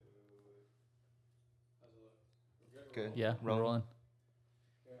Good. Yeah, we're rolling.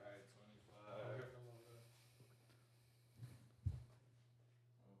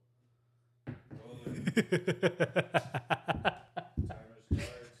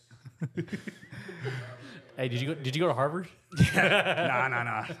 Hey, did you go to Harvard?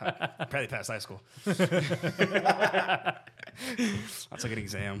 Nah. Barely passed high school. I took an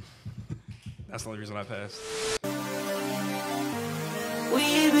exam. That's the only reason I passed.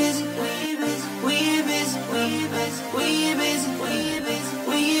 We busy, we busy, we busy, we busy, we busy, we busy,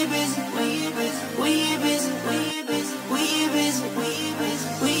 we busy, we busy, we busy, we busy, we busy,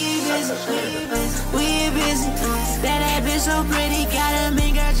 we busy, we busy, we busy. That bitch so pretty, got a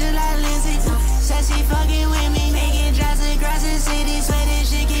big girl just like Lindsay. Said she fucking with me, making drives across the city. Swear this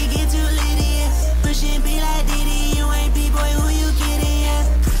shit can get too litty. Pushing be like Diddy, you ain't B-boy, who you kidding?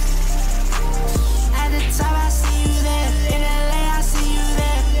 At the top, I see you there. In LA, I see you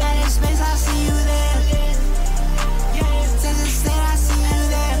there. At the space, I see you there. Since the state, I see you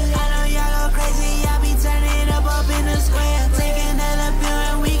there. I know y'all go crazy, y'all be turning up in the square. Take another pill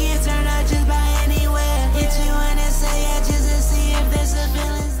and we get turned up just by anywhere. Hit you in and say yeah, just to see if there's a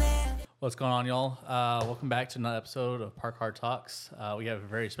feelings there. What's going on, y'all? Welcome back to another episode of Park Hard Talks. We have a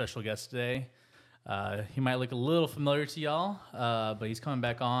very special guest today. He might look a little familiar to y'all, but he's coming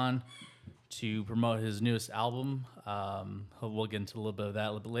back on to promote his newest album. We'll get into a little bit of that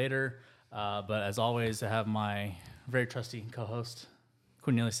a little bit later. But as always, I have my very trusty co-host,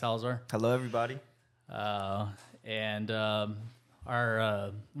 Cornelius Salazar. Hello, everybody. And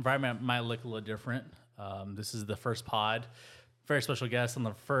our environment might look a little different. This is the first pod. Very special guest on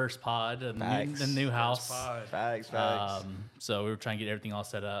the first pod in the new house. Facts. So we were trying to get everything all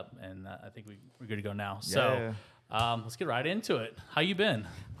set up, and I think we're good to go now. So let's get right into it. How you been?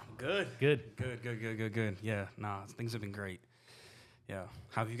 Good. Good. Yeah, things have been great. Yeah.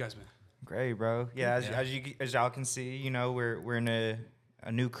 How have you guys been? Great, bro. Yeah, as y'all can see, you know, we're in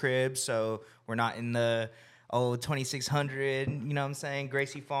a new crib, so we're not in the old 2600. You know what I'm saying?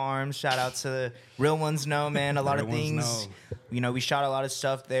 Gracie Farms. Shout out to the real ones. Know, man. A lot of things. You know, we shot a lot of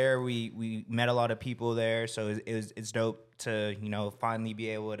stuff there. We met a lot of people there, so it's dope to finally be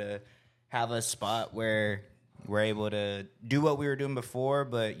able to have a spot where we're able to do what we were doing before,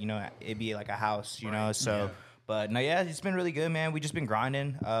 but it'd be like a house, so. Yeah. But no, yeah, it's been really good, man. We just been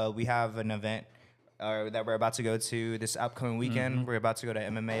grinding. We have an event that we're about to go to this upcoming weekend. Mm-hmm. We're about to go to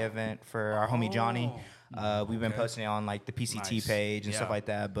an MMA event for our homie Johnny. We've been posting it on like the PCT page and stuff like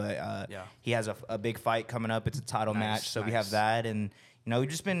that, but he has a big fight coming up. It's a title match, so we have that, and we've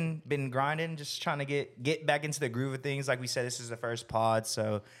just been grinding, just trying to get back into the groove of things. Like we said, this is the first pod,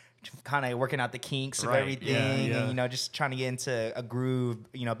 so kind of working out the kinks of everything, and just trying to get into a groove,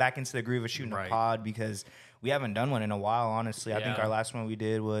 back into the groove of shooting a pod, because we haven't done one in a while, honestly. I think our last one we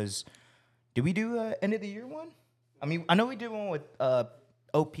did was, did we do end of the year one? I mean, I know we did one with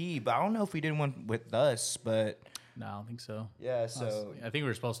OP, but I don't know if we did one with us, but no, I don't think so. Yeah, so I think we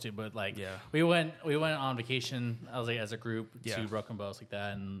were supposed to, but we went on vacation. I was like as a group to Broken Bows like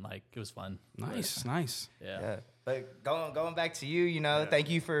that, and like it was fun. Nice. Yeah. But going back to you, thank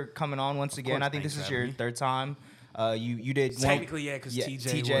you for coming on once again. I think this is your third time. You did technically, because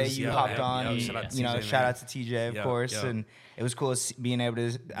TJ you hopped on. Shout out to TJ, of course, and it was cool being able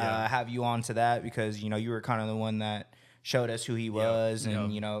to have you on to that, because you were kind of the one that showed us who he was,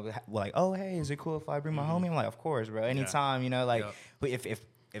 and like, oh hey, is it cool if I bring my homie? I'm like, of course, bro. Anytime,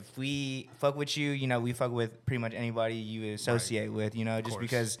 if we fuck with you, we fuck with pretty much anybody you associate with, just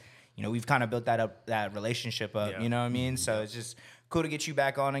because we've kind of built that relationship up, you know what I mean? So it's just cool to get you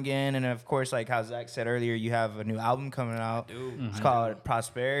back on again. And of course, like how Zach said earlier, you have a new album coming out. It's called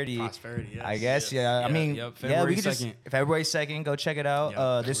Prosperity. Yes. I guess, I mean, we could just February 2nd, go check it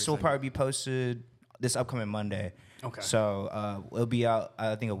out. This will probably be posted this upcoming Monday. Okay. So it'll be out,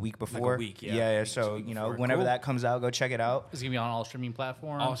 I think, a week before. Like a week, Yeah. So whenever that comes out, go check it out. It's gonna be on all streaming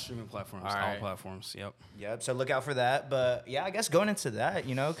platforms. All platforms. Yep. So look out for that. But yeah, I guess going into that,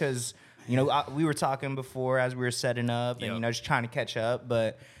 because we were talking before as we were setting up, and just trying to catch up.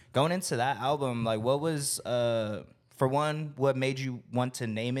 But going into that album, like, what was for one, what made you want to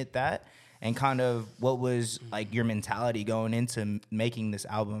name it that? And kind of what was like your mentality going into making this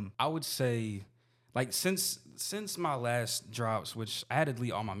album? I would say, like, since my last drops, which I had to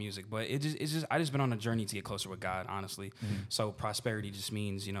delete all my music, but I just been on a journey to get closer with God, honestly. Mm-hmm. So prosperity just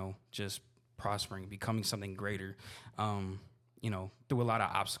means, just prospering, becoming something greater. Through a lot of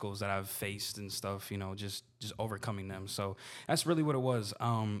obstacles that I've faced and stuff, just overcoming them. So that's really what it was.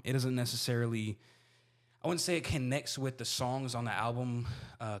 It doesn't necessarily, I wouldn't say it connects with the songs on the album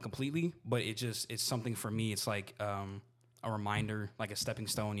completely, but it's something for me. It's like a reminder, like a stepping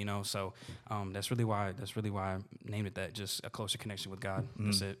stone, you know. So that's really why I named it that. Just a closer connection with God.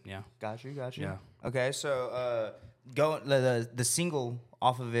 That's it. Yeah. Got you. Yeah. Okay, so go the single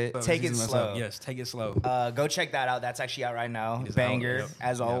off of it. Take It Slow. Yes, Take It Slow. Go check that out. That's actually out right now. It is Banger, out, yep.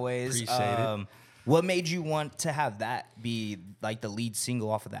 as Yep. always. Appreciate it. What made you want to have that be like the lead single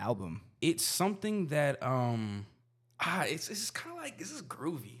off of the album? It's something that it's just kind of like, this is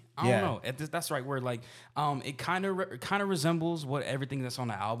groovy. I Yeah. don't know. That's the right word. Like, it kind of resembles what everything that's on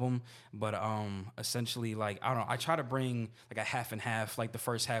the album, but essentially, like, I don't know. I try to bring like a half and half. Like the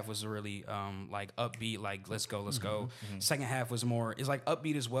first half was really like upbeat, like let's go. Second half was more, it's like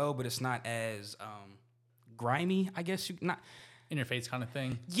upbeat as well, but it's not as grimy. I guess In your face kind of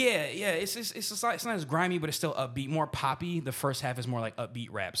thing. Yeah. It's not as grimy, but it's still upbeat, more poppy. The first half is more like upbeat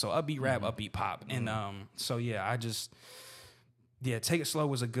rap. So upbeat rap, upbeat pop, and so yeah, Take It Slow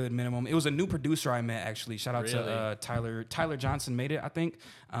was a good minimum. It was a new producer I met, actually. Shout out to Tyler Johnson made it, I think.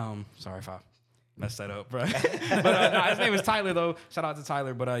 Sorry if I messed that up, bro. But no, his name is Tyler, though. Shout out to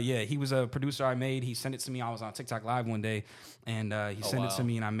Tyler. But yeah, he was a producer I made. He sent it to me. I was on TikTok Live one day, and he sent it to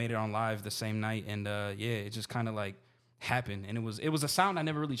me, and I made it on live the same night. And yeah, it just kind of like happened. And it was a sound I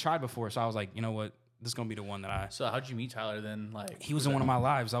never really tried before. So I was like, you know what? This is going to be the one that I... So how'd you meet Tyler then? Like, he was in one of my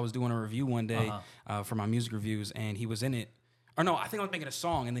lives. I was doing a review one day for my music reviews, and he was in it. Or no, I think I was making a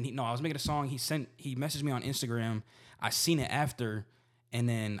song, and then I was making a song. He messaged me on Instagram. I seen it after, and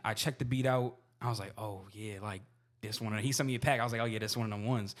then I checked the beat out. I was like, oh yeah, like this one. He sent me a pack. I was like, oh yeah, this one of them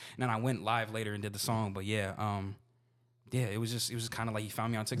ones. And then I went live later and did the song. But yeah, it was just kind of like he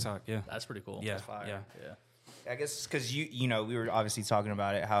found me on TikTok. Yeah, that's pretty cool. Yeah, That's fire. yeah. I guess because you know we were obviously talking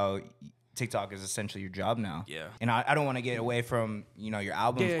about it how TikTok is essentially your job now. Yeah. And I don't want to get away from your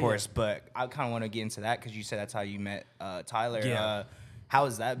album, Yeah, of course, but I kind of want to get into that because you said that's how you met Tyler. Yeah. How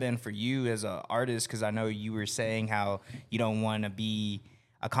has that been for you as an artist? Because I know you were saying how you don't want to be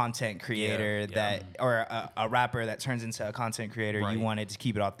a content creator or a rapper that turns into a content creator. Right. You wanted to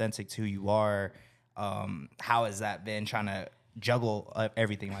keep it authentic to who you are. How has that been trying to juggle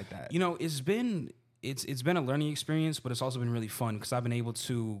everything like that? You know, it's been a learning experience, but it's also been really fun because I've been able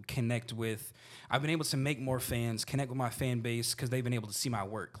to make more fans, connect with my fan base because they've been able to see my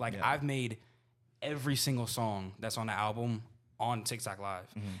work. Like I've made every single song that's on the album on TikTok Live.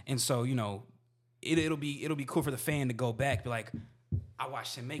 And so, it'll be cool for the fan to go back, be like, I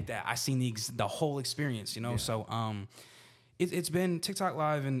watched him make that. I seen the whole experience, So it's been TikTok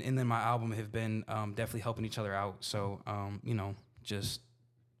Live and then my album have been definitely helping each other out. So, just...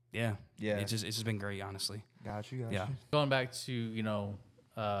 Yeah. It's just been great, honestly. Got you. Yeah. Going back to your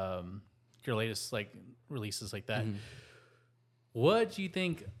latest like releases like that, what do you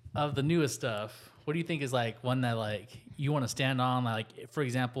think of the newest stuff? What do you think is like one that like you want to stand on? Like, for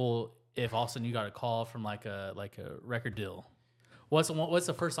example, if all of a sudden you got a call from like a record deal, what's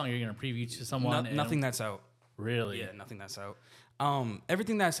the first song you're gonna preview to someone? Nothing that's out. Really? Yeah, nothing that's out.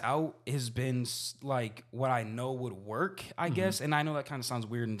 Everything that's out has been like what I know would work, I guess. And I know that kind of sounds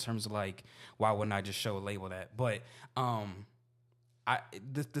weird in terms of like, why wouldn't I just show a label that? But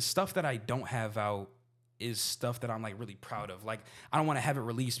the stuff that I don't have out is stuff that I'm like really proud of. Like, I don't want to have it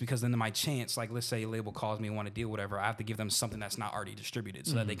released because then my chance, like let's say a label calls me and want to deal whatever, I have to give them something that's not already distributed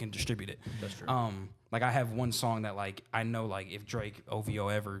so that they can distribute it. That's true. Like I have one song that like I know like if Drake OVO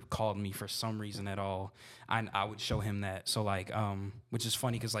ever called me for some reason at all, I would show him that. So like which is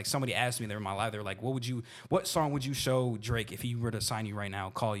funny because like somebody asked me, they were in my live, they were like, what song would you show Drake if he were to sign you right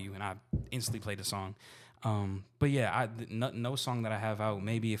now, call you? And I instantly played the song. But yeah, no song that I have out.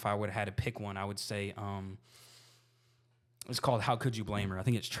 Maybe if I would have had to pick one, I would say it's called How Could You Blame Her? I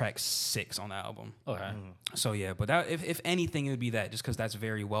think it's track 6 on the album. Okay. So yeah, but that if anything, it would be that just because that's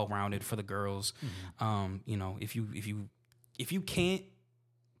very well rounded for the girls. If you can't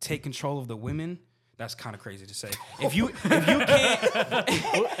take control of the women, that's kind of crazy to say. If you can't,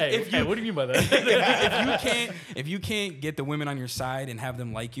 hey, what do you mean by that? if you can't get the women on your side and have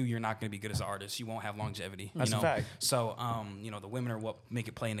them like you, you're not going to be good as an artist. You won't have longevity. That's a fact. So, the women are what make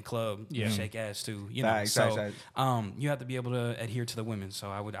it play in the club. Yeah. Shake ass too. Facts. You have to be able to adhere to the women. So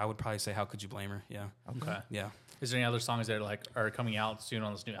I would probably say, How Could You Blame Her? Yeah. Okay. Yeah. Is there any other songs that like are coming out soon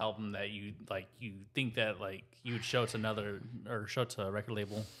on this new album that you think that like you would show to a record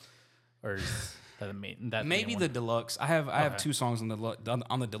label, or is that maybe the deluxe? I have 2 songs on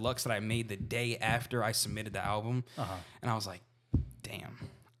the deluxe that I made the day after I submitted the album, and I was like, damn,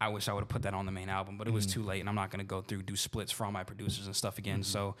 I wish I would have put that on the main album, but it was too late, and I'm not gonna go through do splits for all my producers and stuff again.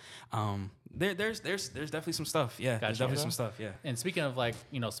 So there's definitely some stuff. Yeah, Gotcha. there's definitely some stuff. Yeah. And speaking of like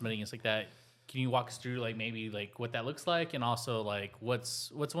submitting and stuff like that, can you walk us through like maybe like what that looks like, and also like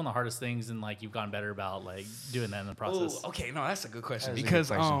what's one of the hardest things and like you've gotten better about like doing that in the process? Oh, okay, no, that's a good question That is a because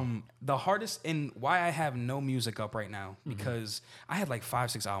good question. the hardest and why I have no music up right now because I had like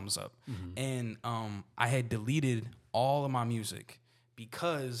 5-6 albums up and I had deleted all of my music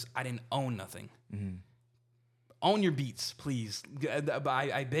because I didn't own nothing. Own your beats, please.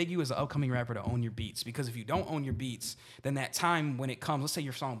 I beg you as an upcoming rapper to own your beats because if you don't own your beats, then that time when it comes, let's say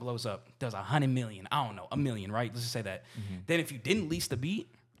your song blows up, does 100 million, I don't know, $1 million, right? Let's just say that. Then if you didn't lease the beat,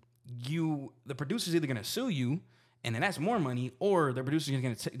 the producer's either gonna sue you, and then that's more money, or the producer's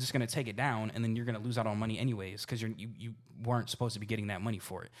just gonna take it down, and then you're gonna lose out on money anyways because you weren't supposed to be getting that money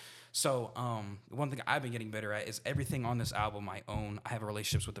for it. So one thing I've been getting better at is everything on this album I own. I have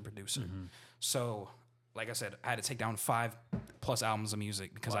relationships with the producer, so. Like I said, I had to take down 5+ albums of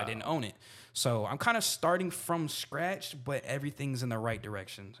music because I didn't own it. So I'm kind of starting from scratch, but everything's in the right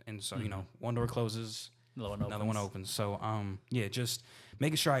direction. And so, you know, one door closes, another one opens. So, yeah, just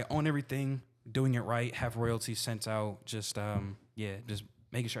making sure I own everything, doing it right, have royalties sent out, just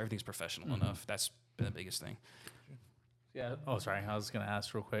making sure everything's professional enough. That's been the biggest thing. Yeah. Oh, sorry. I was gonna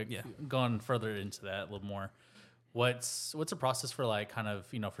ask real quick. Yeah. Going further into that a little more. What's a process for like kind of,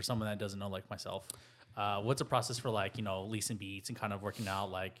 you know, for someone that doesn't know like myself? What's a process for like, you know, leasing beats and kind of working out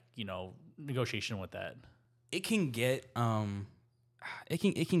like, you know, negotiation with that? It can get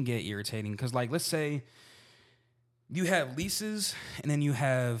it can get irritating because like let's say you have leases and then you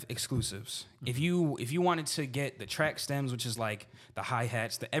have exclusives. If you wanted to get the track stems, which is like the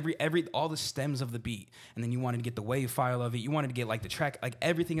hi-hats, all the stems of the beat, and then you wanted to get the wave file of it, you wanted to get like the track, like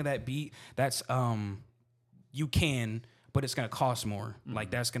everything of that beat, that's you can, but it's gonna cost more.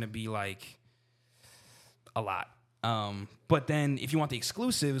 Like that's gonna be like a lot. But then if you want the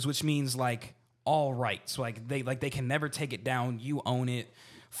exclusives, which means like all rights, like they can never take it down. You own it,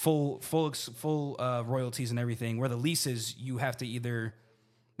 full royalties and everything. Where the leases, you have to either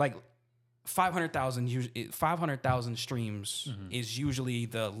like 500,000 streams is usually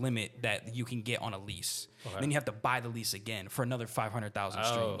the limit that you can get on a lease. Okay. Then you have to buy the lease again for another 500,000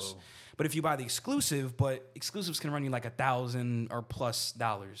 streams. But if you buy the exclusive, exclusives can run you like $1,000 or plus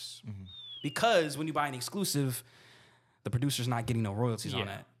dollars. Because when you buy an exclusive, the producer's not getting no royalties on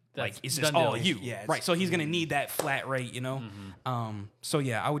that. Like it's just all you, right? So he's gonna need that flat rate, you know. So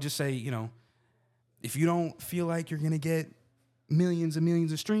yeah, I would just say, you know, if you don't feel like you're gonna get millions and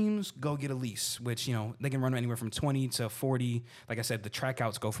millions of streams, go get a lease. Which, you know, they can run anywhere from 20 to 40. Like I said, the track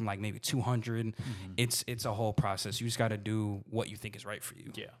outs go from like maybe 200. It's a whole process. You just got to do what you think is right for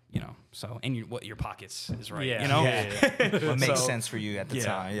you. Yeah, you know. So and what your pockets is right. You know, what makes sense for you at the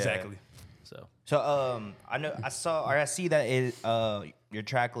time. Yeah, exactly. So I see that your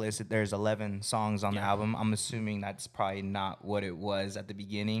track list, there's 11 songs on the album. I'm assuming that's probably not what it was at the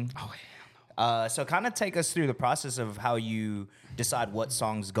beginning. Oh, hell no. So kind of take us through the process of how you decide what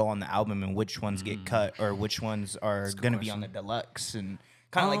songs go on the album and which ones get cut or which ones are going to be on the deluxe, and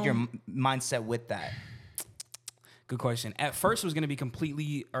kind of like your mindset with that. Good question. At first, it was going to be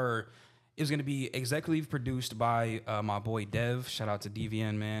it was going to be executive produced by my boy Dev. Shout out to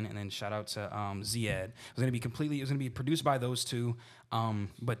DVN, man. And then shout out to Ziad. It was going to be produced by those two.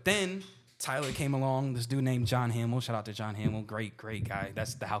 But then Tyler came along, this dude named John Hamill. Shout out to John Hamill. Great guy.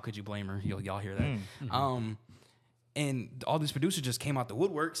 That's the How Could You Blame Her? Y'all hear that. And all these producers just came out the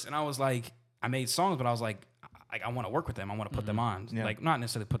woodworks. And I was like, I made songs, but I was like, I want to work with them. I want to put them on. Yeah. Like, not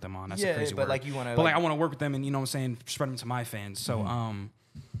necessarily put them on. That's a crazy word. Like you want to. But like I want to work with them and, you know what I'm saying, spread them to my fans. So,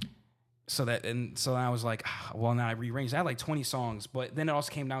 So I was like, well, now I rearranged. I had like 20 songs, but then it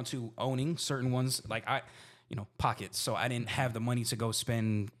also came down to owning certain ones, like pockets. So I didn't have the money to go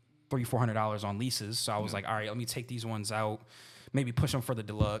spend $300-$400 on leases. So I was like, all right, let me take these ones out, maybe push them for the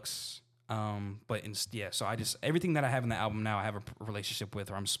deluxe. So I just, everything that I have in the album now, I have a relationship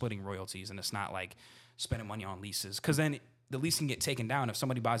with, or I'm splitting royalties, and it's not like spending money on leases. Because then the lease can get taken down if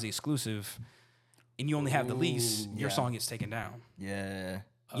somebody buys the exclusive, and you only have the lease, your song gets taken down. Yeah.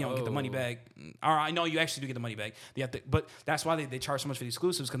 You don't get the money back. Or I know you actually do get the money back. But that's why they charge so much for the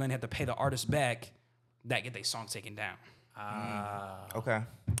exclusives, because then they have to pay the artist back that get their song taken down. Okay.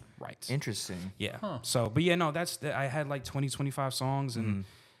 Right. Interesting. Yeah. Huh. So, but yeah, no, I had like 20, 25 songs, and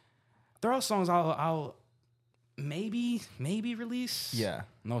there are songs I'll maybe release. Yeah.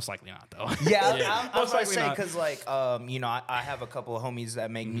 Most likely not, though. Yeah, I was going to say, because like, I have a couple of homies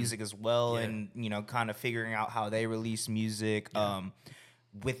that make music as well, and, kind of figuring out how they release music. Yeah.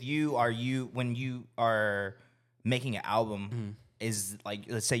 With you, when you are making an album, is like,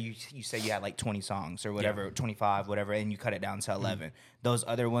 let's say you say you had like 20 songs or whatever, 25, whatever, and you cut it down to 11. Those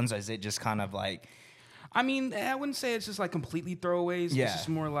other ones, is it just kind of like? I mean, I wouldn't say it's just like completely throwaways. Yeah. It's just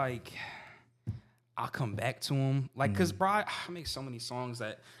more like, I'll come back to them. Like, cause bro, I make so many songs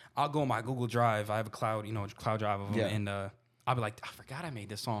that I'll go on my Google Drive. I have a cloud drive of them, and I'll be like, I forgot I made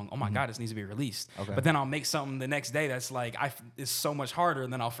this song. Oh my God, this needs to be released. Okay. But then I'll make something the next day that's like, it's so much harder,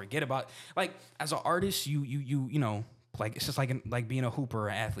 and then I'll forget about. Like, as an artist, you know. Like, it's just like being a hooper or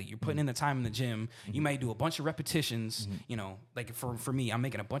an athlete. You're putting in the time in the gym. You might do a bunch of repetitions. You know, like for me, I'm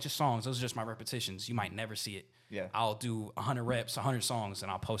making a bunch of songs. Those are just my repetitions. You might never see it. Yeah. I'll do 100 reps, 100 songs,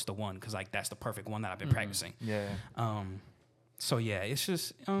 and I'll post the one because like that's the perfect one that I've been practicing. Yeah. So yeah, it's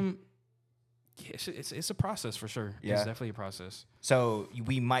just it's a process for sure. Yeah. It's definitely a process. So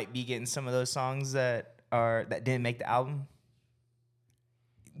we might be getting some of those songs that didn't make the album.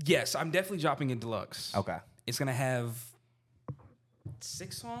 Yes, I'm definitely dropping a deluxe. Okay. It's gonna have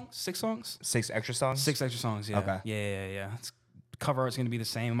 6 songs. 6 extra songs. 6 extra songs. Yeah. Okay. Yeah. Cover art's gonna be the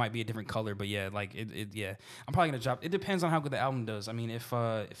same. It might be a different color, but yeah, like it. Yeah, I'm probably gonna drop. It depends on how good the album does. I mean, if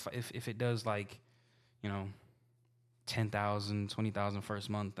it does like, you know, 10,000, 20,000 first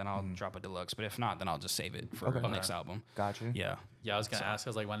month, then I'll drop a deluxe. But if not, then I'll just save it for the next album. Gotcha. Yeah. Yeah, I was gonna ask. I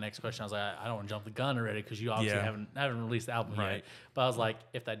was like, my next question. I was like, I don't want to jump the gun already because you obviously Yeah. haven't released the album Right. yet. But I was like,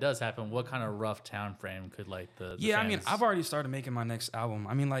 if that does happen, what kind of rough time frame could like the Yeah, I mean, fans- I've already started making my next album.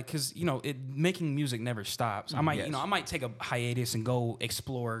 I mean, like, cause you know, making music never stops. I might, Yes. I might take a hiatus and go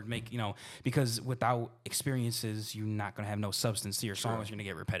explore, because without experiences, you're not gonna have no substance to your songs. You're gonna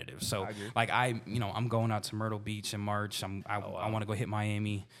get repetitive. So, like, I'm going out to Myrtle Beach in March. I want to go hit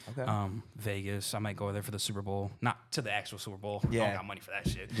Miami, Vegas. I might go there for the Super Bowl, not to the actual Super Bowl. I Yeah. don't got money for that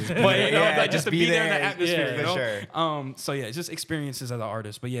shit. But you know, like, just to be there in the atmosphere. Yeah, you know? for sure. So yeah, it's just experiences as an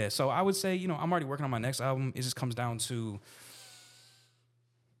artist. But yeah, so I would say, I'm already working on my next album. It just comes down to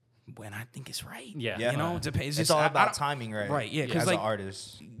when I think it's right. Yeah. Yeah. You know, it depends. It's just- all I about don't- timing, right? Right, yeah, 'cause, As like, an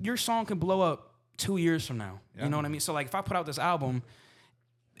artist. Your song can blow up 2 years from now. You know what I mean? So like if I put out this album,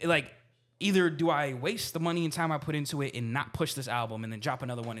 like either do I waste the money and time I put into it and not push this album and then drop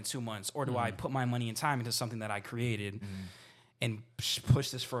another one in 2 months, or do I put my money and time into something that I created and push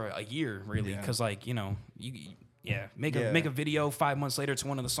this for a year, really? Because like, make a video 5 months later to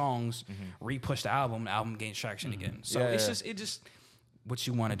one of the songs, re-push the album gains traction again. So it's just what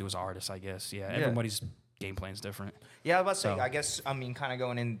you want to do as an artist, I guess. Yeah, everybody's game plan's different. Yeah, I was about to say, So- I guess, kind of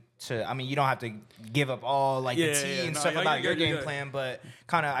going into, you don't have to give up all, like, the Yeah, tea yeah, and no, stuff yeah, about you're your good, game you're plan, but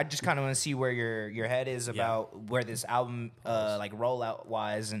I just kind of want to see where your head is about where this album, like,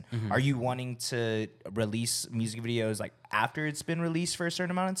 rollout-wise, and are you wanting to release music videos, like, after it's been released for a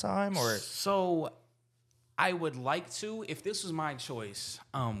certain amount of time, or? So I would like to, if this was my choice,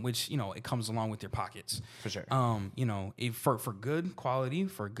 which, it comes along with your pockets. For sure. If for good quality,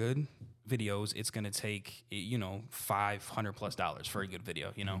 for good videos, it's gonna take $500+ for a good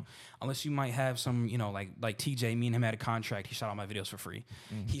video. Unless you might have some, like TJ. Me and him had a contract. He shot all my videos for free.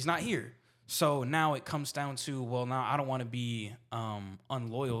 He's not here, so now it comes down to, well, now I don't want to be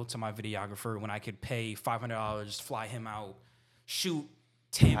unloyal to my videographer when I could pay $500, fly him out, shoot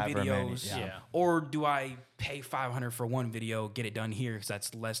 10 However many, videos, yeah. or do I pay $500 for one video, get it done here because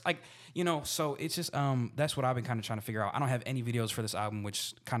that's less, so it's just that's what I've been kind of trying to figure out. I don't have any videos for this album,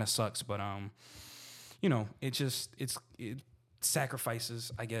 which kind of sucks, but it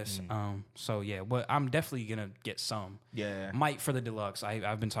sacrifices, I guess. So yeah, but I'm definitely gonna get some. Yeah. Might for the deluxe.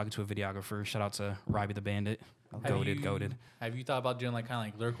 I've been talking to a videographer. Shout out to Robbie the Bandit. Goated. Have you thought about doing like kind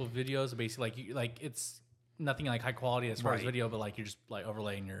of like lyrical videos? Basically, like it's nothing like high quality as far as Right. video, but like you're just like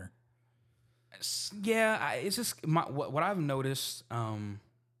overlaying your. Yeah, it's just what I've noticed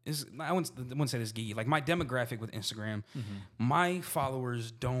is, I wouldn't say this geeky. Like, my demographic with Instagram, my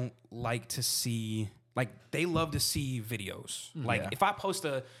followers don't like to see, like, they love to see videos. Like, if I post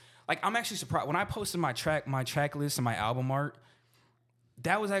I'm actually surprised when I posted my track list and my album art.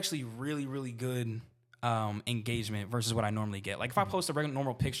 That was actually really, really good engagement versus what I normally get. Like, if I post a regular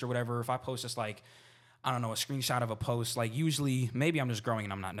normal picture, whatever, if I post just like, I don't know, a screenshot of a post, like, usually, maybe I'm just growing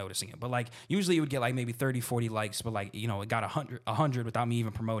and I'm not noticing it, but like usually it would get like maybe 30, 40 likes, but like, it got 100 without me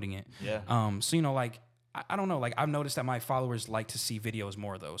even promoting it. Yeah. So, like, I don't know, like, I've noticed that my followers like to see videos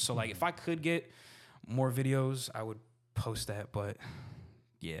more though. So like, if I could get more videos, I would post that, but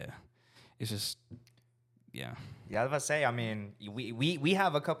yeah, it's just, yeah. Yeah, I was about to say, we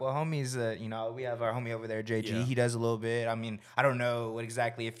have a couple of homies that, we have our homie over there, JG. Yeah. He does a little bit. I don't know what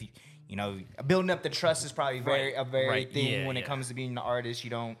exactly if building up the trust is probably a very Right. thing Yeah, when it yeah. comes to being an artist. You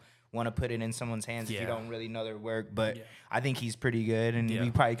don't want to put it in someone's hands if you Yeah. don't really know their work. But Yeah. I think he's pretty good, and Yeah.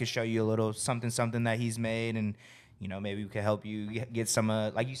 we probably could show you a little something that he's made, and maybe we could help you get some,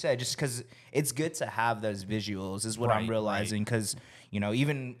 like you said, just because it's good to have those visuals is what I'm Right, realizing. Because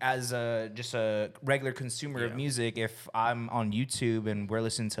even as just a regular consumer of Yeah. music, if I'm on YouTube and we're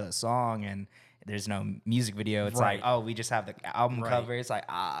listening to a song and there's no music video. It's Right. like, oh, we just have the album Right. cover. It's like,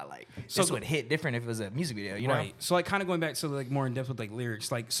 So this would hit different if it was a music video, you know? Right. So like kind of going back to like more in depth with like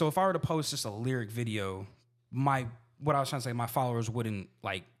lyrics. Like so if I were to post just a lyric video, what I was trying to say, my followers wouldn't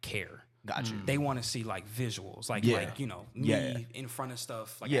like care. Gotcha. They want to see like visuals, like Yeah. like you know me Yeah. in front of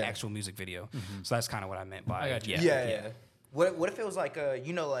stuff, like Yeah. an actual music video. So that's kind of what I meant by I got you. Yeah. What if it was like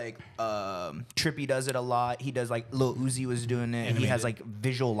Trippy does it a lot. He does like Lil Uzi was doing it. And he has like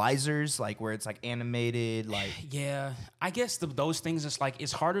visualizers, like where it's like animated, like Yeah, I guess those things. It's like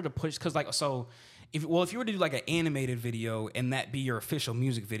it's harder to push because like so. If you were to do like an animated video and that be your official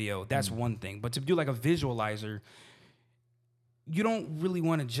music video, that's one thing. But to do like a visualizer, you don't really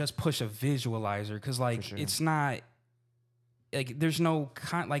want to just push a visualizer because like it's not like there's no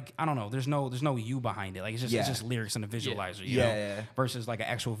like I don't know there's no you behind it, like it's just lyrics and a visualizer you know versus like an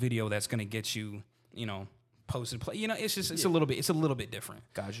actual video that's gonna get you posted play, it's a little bit different.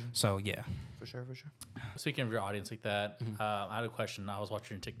 Gotcha. So yeah, For sure. Speaking of your audience like that, I had a question. I was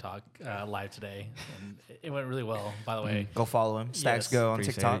watching your TikTok live today, and it went really well. By the way, Go follow him. Stacks Yes. Go on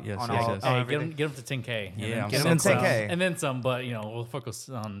Appreciate TikTok. it. Yes, on yes, all, yes. on hey, everything. get him to 10K. Yeah, I'm get Get him to some, 10K. and then some. But we'll focus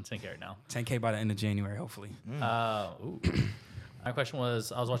on 10K right now. 10K by the end of January, hopefully. My question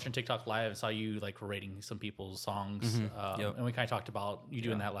was, I was watching TikTok live and saw you like rating some people's songs, Yep. and we kind of talked about you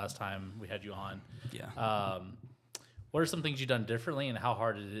doing that last time we had you on. Yeah. What are some things you've done differently, and how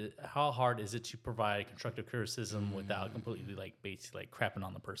hard is it to provide constructive criticism without completely like basically like crapping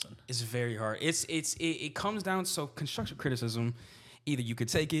on the person? It's very hard. It comes down so constructive criticism. Either you could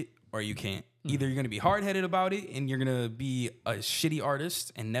take it or you can't. Either you're gonna be hard headed about it and you're gonna be a shitty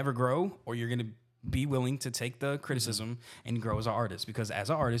artist and never grow, or you're gonna be willing to take the criticism and grow as an artist. Because as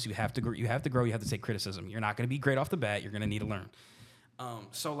an artist, you have to grow. You have to take criticism. You're not gonna be great off the bat. You're gonna need to learn.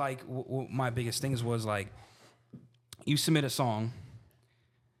 So like my biggest things was like, you submit a song.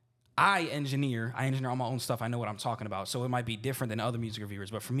 I engineer all my own stuff. I know what I'm talking about. So it might be different than other music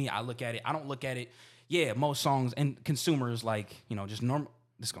reviewers. But for me, I don't look at it. Yeah, most songs and consumers like, just normal.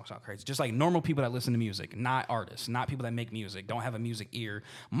 This is going to sound crazy. Just like normal people that listen to music, not artists, not people that make music, don't have a music ear,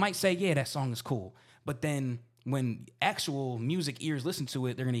 might say, yeah, that song is cool. But then when actual music ears listen to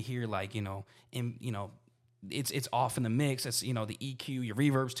it, they're going to hear like, it's off in the mix. It's, the EQ, your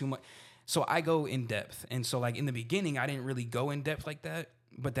reverb's too much. So I go in depth. And so like in the beginning, I didn't really go in depth like that.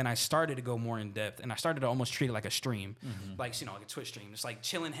 But then I started to go more in depth, and I started to almost treat it like a stream, like a Twitch stream. It's like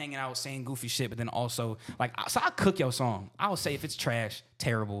chilling, hanging out, saying goofy shit, but then also like, so I'll cook your song. I'll say if it's trash,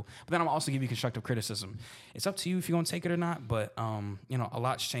 terrible, but then I'll also give you constructive criticism. It's up to you if you're gonna take it or not. But a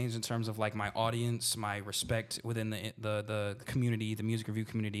lot's changed in terms of like my audience, my respect within the community, the music review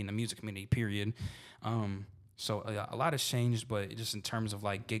community, and the music community. Period. So a lot has changed, but just in terms of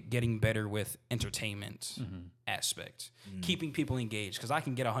like getting better with entertainment aspect, keeping people engaged. Because I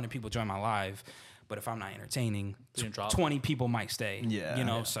can get 100 people join my live, but if I'm not entertaining, 20 people might stay.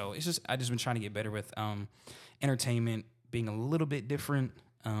 Yeah. So it's just I just been trying to get better with entertainment, being a little bit different,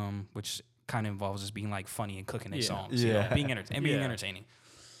 which kind of involves just being like funny and cooking their songs. Being entertaining.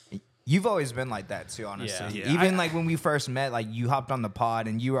 You've always been like that too, honestly. Yeah. Even like when we first met, like you hopped on the pod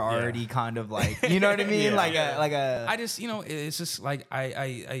and you were already kind of like, you know what I mean? I just, it's just like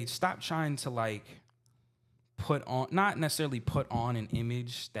I stopped trying to like not necessarily put on an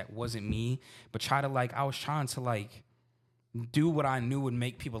image that wasn't me, but I was trying to like do what I knew would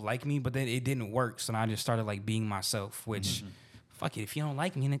make people like me, but then it didn't work. So I just started like being myself, which fuck it, if you don't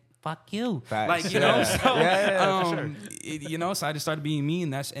like me, then fuck you. Facts. Like, so I just started being me,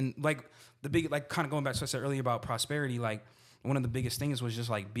 and like the big, like kind of going back to what I said earlier about prosperity, like one of the biggest things was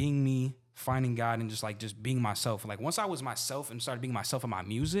just like being me, finding God, and just being myself. Like once I was myself and started being myself in my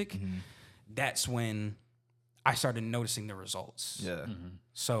music, that's when I started noticing the results. Yeah.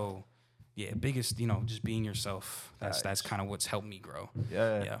 So yeah, biggest, just being yourself. That's kind of what's helped me grow.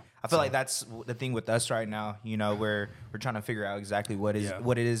 Yeah. I feel like that's the thing with us right now. We're trying to figure out exactly what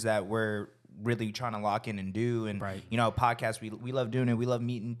it is that we're really trying to lock in and do. And podcasts, we love doing it. We love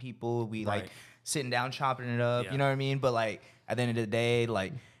meeting people. We like sitting down, chopping it up. Yeah. You know what I mean? But like at the end of the day,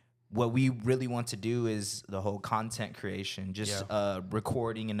 like what we really want to do is the whole content creation, just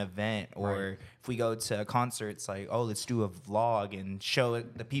recording an event, or if we go to a concert, it's like, oh, let's do a vlog and show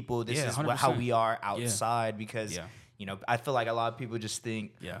the people this is how we are outside because. Yeah. I feel like a lot of people just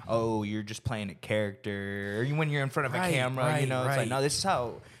think, oh, you're just playing a character. Or when you're in front of a camera, it's like, no, this is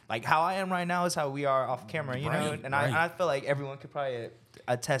how I am right now is how we are off camera, you know? And I feel like everyone could probably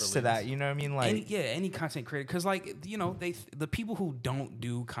attest to that, you know what I mean? Like any content creator, because like, the people who don't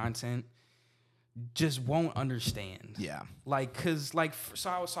do content, just won't understand. Yeah. Like, cause like, so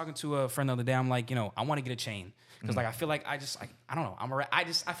I was talking to a friend the other day. I'm like, you know, I want to get a chain because like I feel like I don't know. I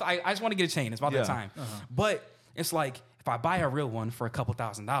just want to get a chain. It's about that time. But it's like if I buy a real one for a couple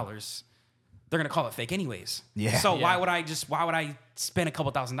 $1,000s, they're gonna call it fake anyways. Yeah. So why would I spend a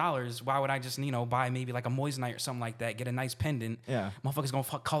couple $1,000s? Why would I just buy maybe like a Moissanite or something like that, get a nice pendant? Yeah. Motherfuckers gonna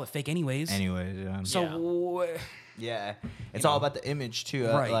call it fake anyways. Anyways, yeah. So Yeah, it's all about the image too.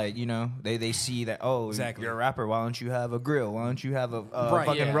 Right. Like they see that Exactly. you're a rapper. Why don't you have a grill? Why don't you have a Right,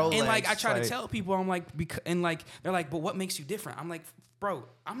 fucking yeah. Rolex? And like I try to tell people, I'm like, and like they're like, but what makes you different? I'm like, bro,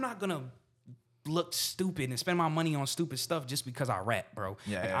 I'm not gonna look stupid and spend my money on stupid stuff just because I rap, bro.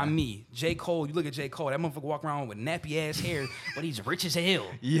 Yeah, Like, yeah. I'm me. J. Cole, you look at J. Cole, that motherfucker walk around with nappy ass hair, but he's rich as hell.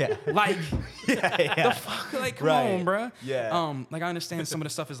 Yeah. Like, yeah. the fuck, like, come Right. on, bro. Yeah. Like I understand some of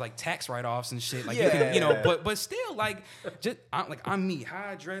the stuff is like tax write-offs and shit. Like, you Yeah. can, but still, like, I'm me. How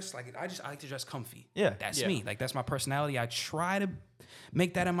I dress, like, I like to dress comfy. Yeah. That's Yeah. me. Like, that's my personality. I try to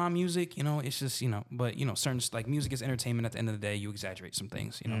make that in my music. It's just, but certain like music is entertainment. At the end of the day, you exaggerate some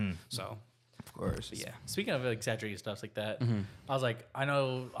things. So Of course. yeah. Speaking of exaggerating stuff like that, I was like, I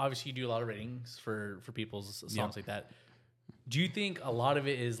know obviously you do a lot of ratings for people's songs like that. Do you think a lot of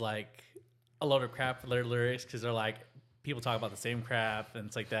it is like a lot of crap for their lyrics because they're like people talk about the same crap and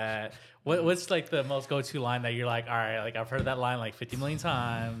it's like that? What's like the most go-to line that you're like, all right, like I've heard that line like 50 million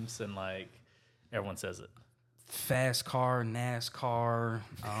times and like everyone says it. Fast car, NASCAR,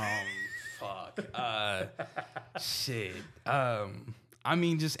 shit. I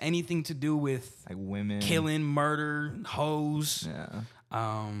mean, just anything to do with Like women killing, murder, hoes.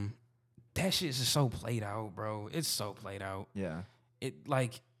 Yeah. That shit is just so played out, bro. It's so played out. Yeah. It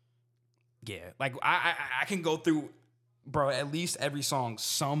like, yeah, like I can go through, bro. At least every song,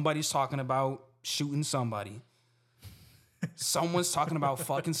 somebody's talking about shooting somebody. Someone's talking about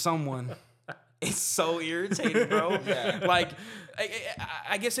fucking someone. It's so irritating, bro. Like,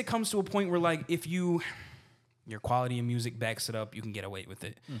 I guess it comes to a point where like if your quality of music backs it up, you can get away with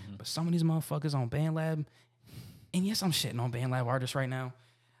it. But some of these motherfuckers on BandLab, and yes, I'm shitting on BandLab artists right now.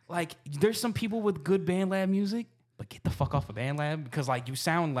 Like, there's some people with good BandLab music, but get the fuck off of BandLab because like you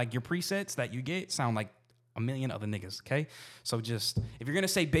sound like your presets that you get sound like a million other niggas. Okay, so just if you're gonna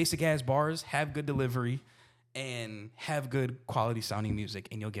say basic ass bars, have good delivery and have good quality sounding music,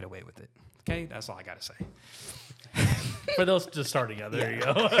 and you'll get away with it. Okay, that's all I gotta say. For those just starting out, there you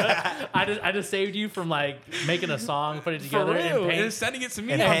go. I just saved you from like making a song, putting it together, and paying. sending it to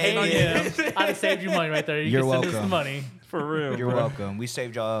me. And paying Yeah, I just saved you money right there. You You're can send us the welcome. money. For real. You're welcome. We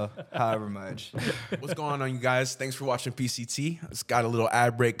saved y'all however much. What's going on, you guys? Thanks for watching PCT. It's got a little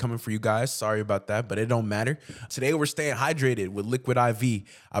ad break coming for you guys. Sorry about that, but it don't matter. Today we're staying hydrated with Liquid IV.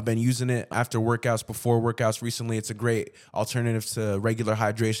 I've been using it after workouts, before workouts recently. It's a great alternative to regular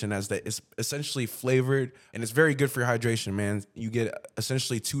hydration as that it's essentially flavored and it's very good for your hydration, man. You get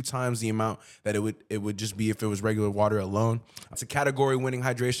essentially 2 times the amount that it would just be if it was regular water alone. It's a category-winning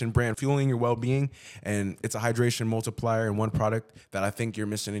hydration brand, fueling your well-being, and it's a hydration multiplier in one product that I think you're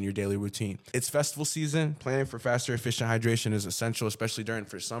missing in your daily routine. It's festival season. Planning for faster, efficient hydration is essential, especially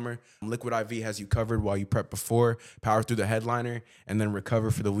for summer. Liquid IV has you covered while you prep before, power through the headliner, and then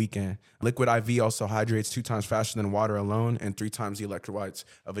recover for the weekend. Liquid IV also hydrates 2 times faster than water alone and 3 times the electrolytes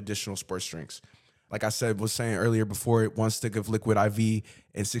of additional sports drinks. Like I was saying earlier before, 1 stick of Liquid IV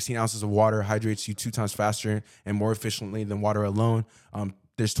and 16 ounces of water hydrates you 2 times faster and more efficiently than water alone.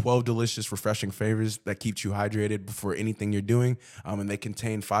 There's 12 delicious, refreshing flavors that keeps you hydrated before anything you're doing. And they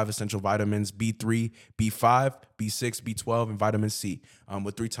contain 5 essential vitamins, B3, B5, B6, B12, and vitamin C,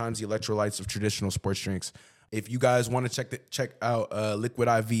 with 3 times the electrolytes of traditional sports drinks. If you guys want to check out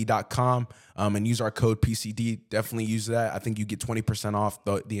liquidiv.com and use our code PCD, definitely use that. I think you get 20% off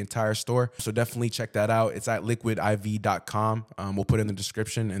the entire store. So definitely check that out. It's at liquidiv.com. We'll put it in the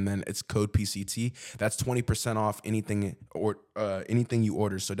description, and then it's code PCT. That's 20% off anything you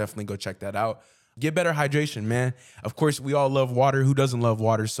order. So definitely go check that out. Get better hydration, man. Of course, we all love water. Who doesn't love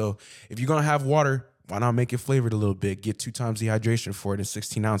water? So if you're going to have water, why not make it flavored a little bit? Get 2 times the hydration for it in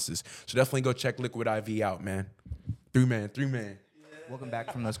 16 ounces. So definitely go check Liquid IV out, man. 3 man. Welcome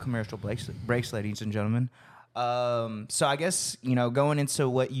back from those commercial breaks, ladies and gentlemen. So I guess, going into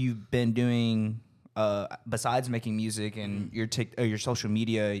what you've been doing besides making music and your social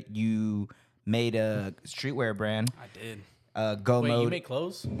media, you made a streetwear brand. I did. Go Wait, Mode. you make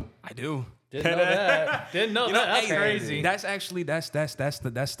clothes? I do. Didn't know that. Didn't know that. That's hey, crazy. That's actually that's the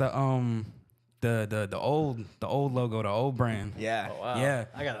old logo, the old brand. Yeah. Oh, wow. Yeah.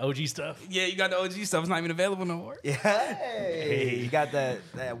 I got OG stuff. Yeah, you got the OG stuff. It's not even available no more. Yeah. Hey, you got that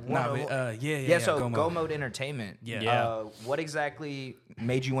one. Nah, but, yeah. So Go Go Mode. Mode Entertainment. Yeah. Yeah. What exactly?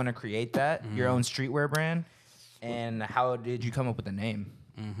 made you want to create that your own streetwear brand, and how did you come up with the name?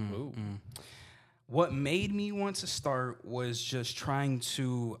 What made me want to start was just trying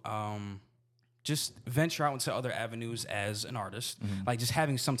to just venture out into other avenues as an artist, like just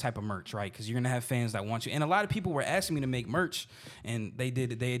having some type of merch, right? Because you're gonna have fans that want you, and a lot of people were asking me to make merch, and they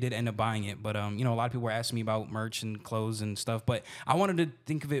did end up buying it. But you know, a lot of people were asking me about merch and clothes and stuff. But I wanted to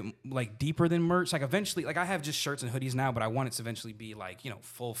think of it like deeper than merch. Like eventually, like I have just shirts and hoodies now, but I want it to eventually be like, you know,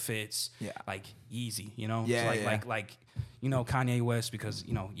 full fits, like Yeezy, you know, Yeah, so like you know, Kanye West, because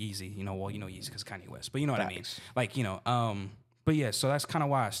you know Yeezy, you know, well, you know Yeezy because Kanye West, but you know what I mean, like, you know, but yeah, so that's kind of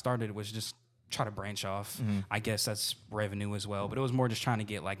why I started, was just try to branch off. I guess that's revenue as well, but it was more just trying to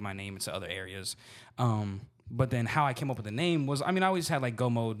get like my name into other areas. But then how I came up with the name was, I mean, I always had like Go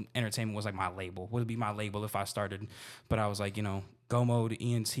Mode Entertainment was like my label, would be my label if I started, but I was like, you know, Go Mode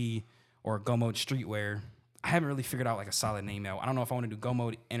ENT or Go Mode Streetwear. I haven't really figured out like a solid name out. I don't know if I want to do Go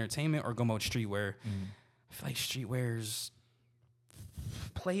Mode Entertainment or Go Mode Streetwear. I feel like Streetwear's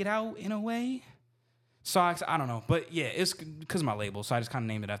played out in a way. So I don't know, but yeah, it's because of my label, so I just kind of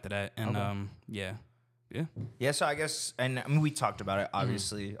named it after that, and yeah. Yeah, so I guess, and I mean, we talked about it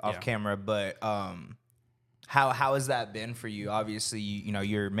obviously off camera, but how has that been for you? Obviously, you know,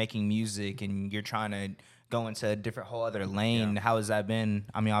 you're making music and you're trying to go into a different whole other lane. How has that been?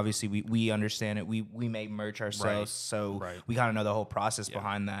 I mean, obviously we understand it. We make merch ourselves, so we kind of know the whole process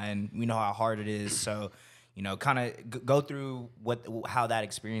behind that, and we know how hard it is. So, you know, kind of go through how that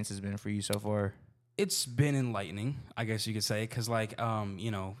experience has been for you so far. It's been enlightening, I guess you could say, because like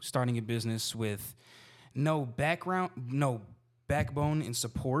you know, starting a business with no background, no backbone and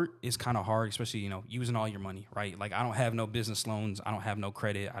support is kind of hard, especially, you know, using all your money, right? Like I don't have no business loans, I don't have no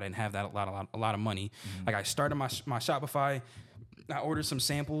credit, I didn't have that a lot of money. Like I started my Shopify, I ordered some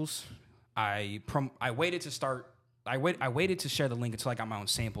samples, I waited to start. I waited to share the link until I got my own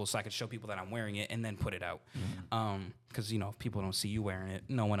samples so I could show people that I'm wearing it and then put it out. Because, you know, if people don't see you wearing it,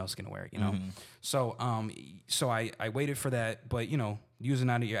 no one else can wear it, you know? So so I waited for that, but, you know, using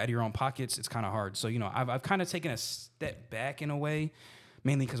out of your own pockets, it's kind of hard. So, you know, I've kind of taken a step back in a way,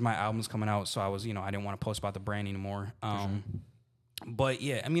 mainly because my album's coming out. So I was, you know, I didn't want to post about the brand anymore. But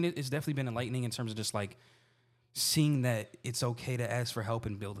yeah, I mean, it's definitely been enlightening in terms of just like, seeing that it's okay to ask for help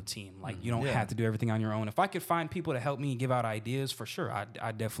and build a team. Like you don't have to do everything on your own. If I could find people to help me give out ideas, for sure,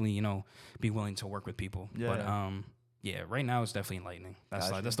 I'd definitely, you know, be willing to work with people. But yeah, right now it's definitely enlightening.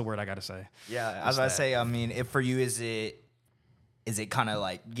 That's the word I gotta say. Yeah, as I say, I mean, if for you, is it kind of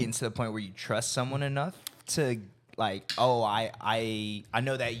like getting to the point where you trust someone enough to like, oh, I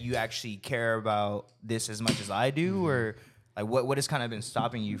know that you actually care about this as much as I do, or like what has kind of been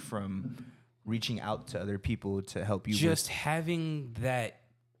stopping you from reaching out to other people to help you? Just having that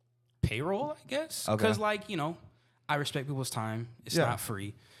payroll, I guess. Because, like, you know, I respect people's time. It's not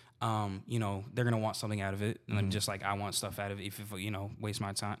free. You know, they're going to want something out of it. And just like I want stuff out of it. If you know, waste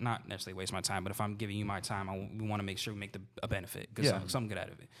my time, not necessarily waste my time, but if I'm giving you my time, we want to make sure we make a benefit, get something good out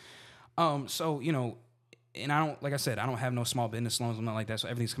of it. So, you know, and I don't, like I said, I don't have no small business loans, nothing like that. So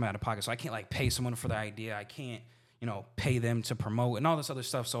everything's coming out of pocket. So I can't like pay someone for the idea. I can't, you know, pay them to promote and all this other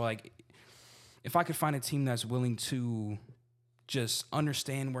stuff. So like, if I could find a team that's willing to just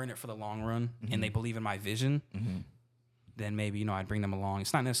understand we're in it for the long run and they believe in my vision, then maybe, you know, I'd bring them along.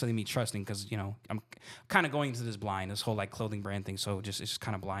 It's not necessarily me trusting because, you know, I'm kind of going into this blind, this whole like clothing brand thing. So it's just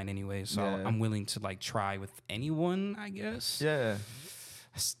kind of blind anyway. So I'm willing to like try with anyone, I guess. Yeah.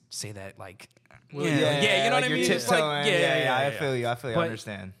 I say that like, you know like what I mean? It's like, I feel you. I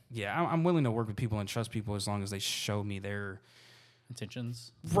understand. Yeah, I'm willing to work with people and trust people as long as they show me their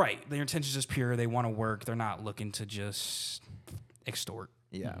intentions. Right. Their intentions is pure. They want to work. They're not looking to just extort.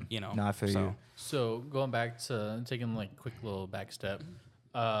 Yeah. You know. No, I feel you. So going back to taking like a quick little back step.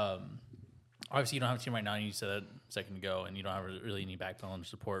 Obviously you don't have a team right now, and you said that a second ago, and you don't have really any backbone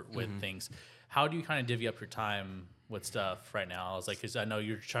support with things. How do you kind of divvy up your time with stuff right now? I was like, because I know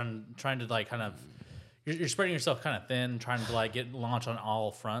you're trying to like kind of you're spreading yourself kind of thin, trying to like get launch on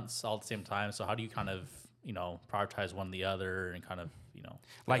all fronts all at the same time. So how do you kind of, you know, prioritize one or the other and kind of, you know,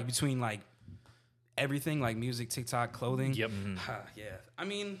 like between like everything, like music, TikTok, clothing? Yep. Yeah. I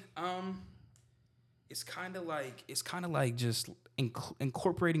mean, it's kind of like just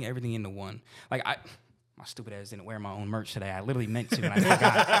incorporating everything into one. Like my stupid ass didn't wear my own merch today. I literally meant to, and I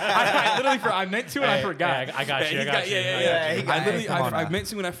forgot. I meant to, and I forgot. Yeah, I got you. I meant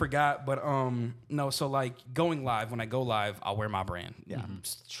to, and I forgot. But no. So like going live, when I go live, I'll wear my brand. Yeah.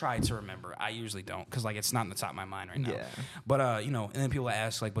 Try to remember. I usually don't, because like it's not in the top of my mind right now. Yeah. But you know, and then people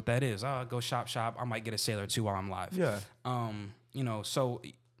ask like what that is. Oh, go shop. I might get a sale or two while I'm live. Yeah. You know, so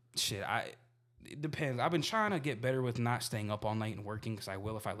shit. it depends. I've been trying to get better with not staying up all night and working because I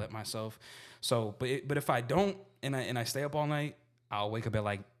will if I let myself. So, but if I don't and I stay up all night, I'll wake up at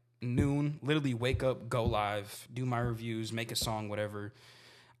like noon. Literally wake up, go live, do my reviews, make a song, whatever.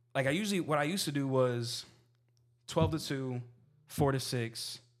 Like what I used to do was 12 to 2, 4 to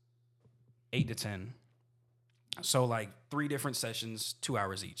 6, 8 to 10. So like 3 different sessions, 2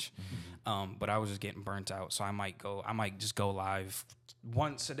 hours each. But I was just getting burnt out. So I might just go live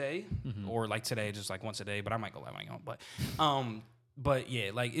once a day or like today, just like once a day, but I might go live when I go. But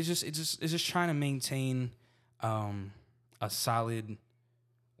yeah, like it's just trying to maintain a solid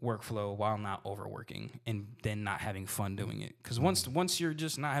workflow while not overworking and then not having fun doing it. Because once you're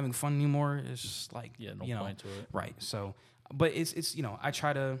just not having fun anymore, it's just like, no point to it. Right. So, but it's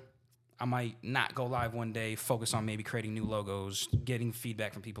I might not go live one day, focus on maybe creating new logos, getting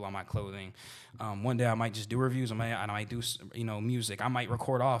feedback from people on my clothing. One day I might just do reviews. I might do, music. I might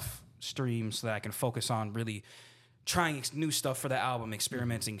record off streams so that I can focus on really trying new stuff for the album,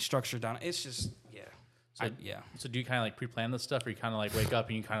 experimenting, structure down. It's just, yeah. So do you kind of like pre-plan this stuff, or you kind of like wake up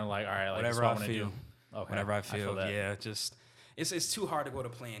and you kind of like, all right, like whatever this is what I I'm feel. gonna do? Okay. Whatever I feel, yeah. Just it's too hard to go to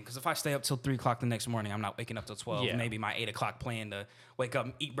plan because if I stay up till 3 o'clock the next morning, I'm not waking up till 12. Yeah. Maybe my 8 o'clock plan to wake up,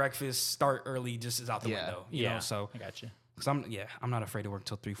 and eat breakfast, start early, just is out the window. You know? So I got you. because I'm not afraid to work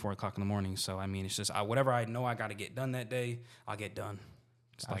till 3, 4 o'clock in the morning. So I mean, it's just whatever I know I got to get done that day, I'll get done.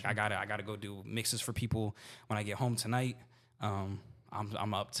 It's like I gotta go do mixes for people when I get home tonight. I'm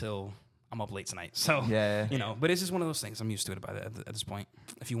up late tonight, so But it's just one of those things. I'm used to it at this point.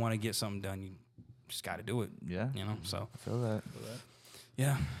 If you want to get something done, you just got to do it. Yeah. So I feel that.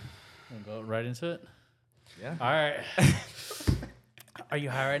 yeah. We'll go right into it. Yeah. All right. Are you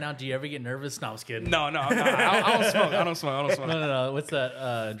high right now? Do you ever get nervous? No, I was kidding. No, I don't smoke. No. What's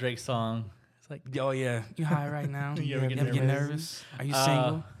that Drake song? It's like, Oh yeah, you high right now? You ever get get nervous? Are you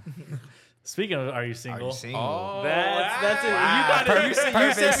single? speaking of, are you single? Are you single? Oh, That's it. Wow. You got it. You set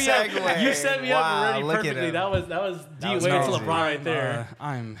me up. Segue. You set me Wow, up already look at perfectly. him. That was That was way to crazy. LeBron right there.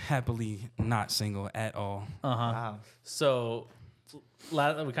 I'm happily not single at all. Wow. So, we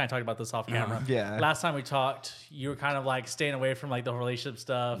kind of talked about this off camera. Yeah. Last time we talked, you were kind of like staying away from like the whole relationship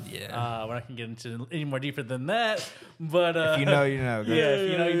stuff. Yeah. We're not gonna get into any more deeper than that. But If you know, you know. yeah,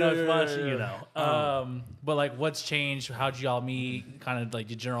 if you know as much, you know. But like, what's changed? How'd y'all meet? Kind of like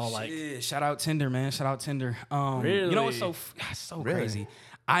the general like. Shit, shout out Tinder, man. Shout out Tinder. Really? You know what's so Really? crazy?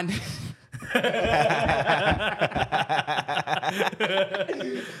 I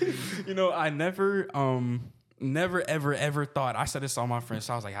never ever thought. I said this to all my friends.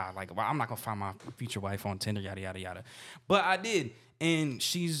 So I was like, well, I'm not gonna find my future wife on Tinder, yada yada yada. But I did, and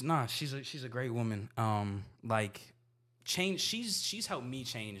she's a great woman. She's helped me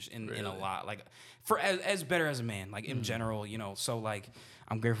change in a lot. Like for as better as a man, like in general, So like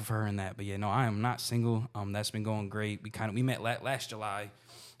I'm grateful for her in that. But yeah, no, I am not single. That's been going great. We met last July.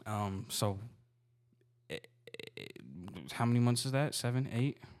 So how many months is that? 7,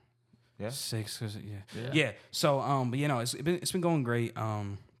 8. Yeah. 6, yeah. So, but it's been going great. I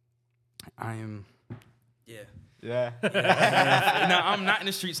am, Yeah. no, I'm not in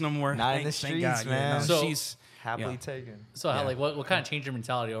the streets no more. Not in the Thank streets, God. man. No, So- she's Happily taken. So how like what kind of changed your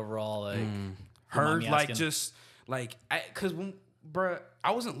mentality overall? Like her me like asking? just like because bruh,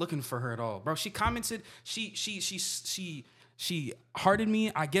 I wasn't looking for her at all, bro. She commented, she hearted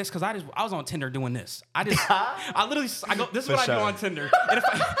me, I guess, because I was on Tinder doing this. I go, this is For what I do sure. on Tinder. And if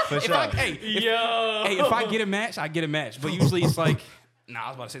I get a match, I get a match. But usually it's like, I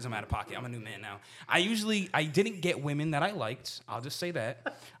was about to say something out of pocket. I'm a new man now. I didn't get women that I liked. I'll just say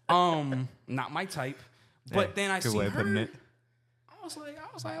that. Not my type. But then I Good see way of putting her. it. I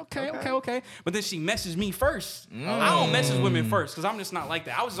was like, okay. But then she messaged me first. I don't message women first because I'm just not like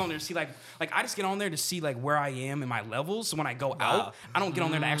that. I was on there to see like I just get on there to see like where I am in my levels. So when I go out, I don't get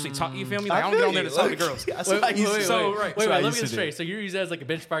on there to actually talk. You feel me? Like I don't get on there to talk to girls. That's what I used to do. Wait, what I let me used get to straight. do. So you're using it as like a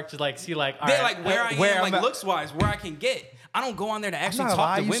benchmark to like see like all They're right, like where I where am, I'm like at. looks wise, where I can get. I don't go on there to I'm actually not gonna lie,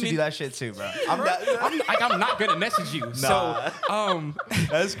 talk I to used to do women. that shit too, bro. I'm not good at message you. So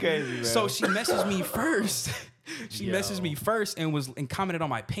That's crazy, man. So she messaged me first. She messaged me first and commented on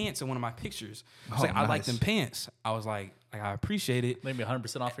my pants in one of my pictures. I was like, I like nice. them pants. I was like I appreciate it. maybe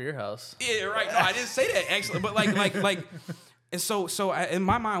 100% off for your house. Yeah, right. No, I didn't say that actually, but like, and so in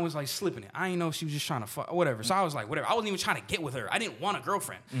my mind was like slipping it. I didn't know if she was just trying to fuck, whatever. So I was like, whatever. I wasn't even trying to get with her. I didn't want a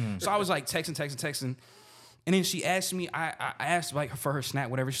girlfriend. So I was like texting, and then she asked me. I asked like for her snap,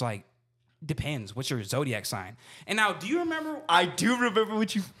 whatever. She's like, depends. What's your zodiac sign? And now, do you remember? I do remember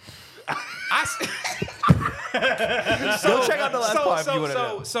what you. Go check out the last part if you wanna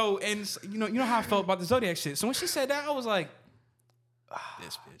know. So, and you know how I felt about the zodiac shit. So when she said that, I was like,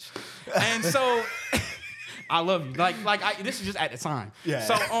 this bitch. And so I love you. This is just at the time. Yeah.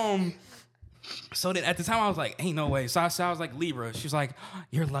 So then at the time I was like, ain't no way. So I was like, Libra. She was like,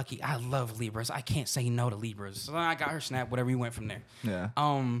 you're lucky. I love Libras. I can't say no to Libras. So then I got her snap, whatever, we went from there. Yeah.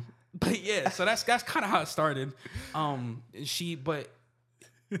 But yeah, so that's kind of how it started.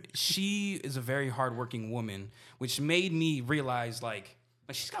 She is a very hardworking woman, which made me realize like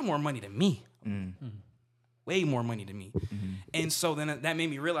she's got more money than me. Way more money than me. And so then that made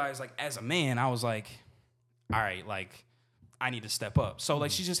me realize like as a man, I was like, all right, like I need to step up. So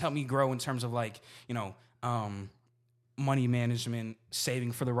like she just helped me grow in terms of like, you know, money management,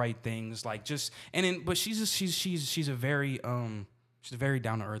 saving for the right things, like just but she's a very down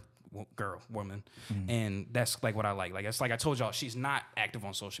to earth woman, and that's like what I like. Like it's like I told y'all, she's not active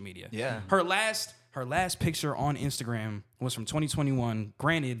on social media. Yeah. Her last picture on Instagram was from 2021.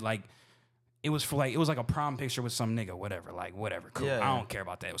 Granted, like it was like a prom picture with some nigga, whatever. Cool. Yeah. I don't care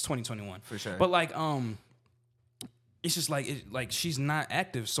about that. It was 2021 For sure. But like it's just like she's not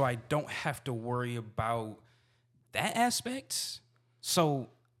active, so I don't have to worry about that aspect. So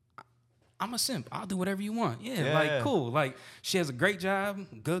I'm a simp. I'll do whatever you want. Yeah, like cool. Like she has a great job,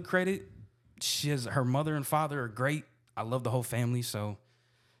 good credit. Her mother and father are great. I love the whole family. So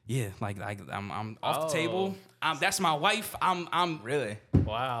yeah, like I'm off the table. That's my wife. I'm Really?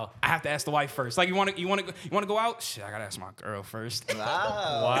 Wow. I have to ask the wife first. Like you want to go out? Shit, I gotta ask my girl first.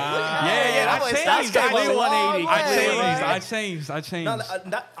 Wow. Yeah, I changed. I I changed.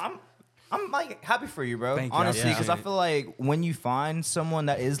 No, I'm like happy for you, bro. Thank you. Honestly, I because I appreciate feel like when you find someone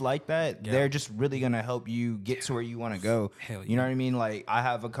that is like that, they're just really gonna help you get to where you want to go. Hell You know what I mean? Like I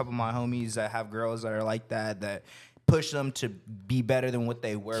have a couple of my homies that have girls that are like that push them to be better than what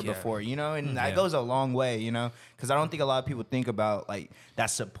they were before. You know, and that goes a long way. You know, because I don't think a lot of people think about like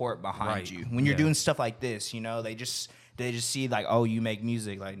that support behind Right. you when you're Yeah. doing stuff like this. You know, they just see like, oh, you make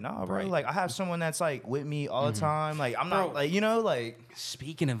music. Like, no, bro. Right. Like I have someone that's like with me all the time. Like I'm not Bro. like, you know, like.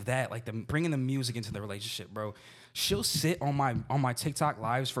 Speaking of that, like bringing the music into the relationship, bro. She'll sit on my TikTok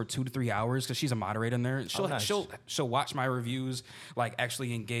lives for 2 to 3 hours because she's a moderator in there. Nice. She'll watch my reviews, like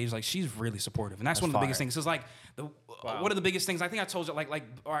actually engage. Like she's really supportive, and that's one of the biggest fire. things. It's like one of the biggest things. I think I told you,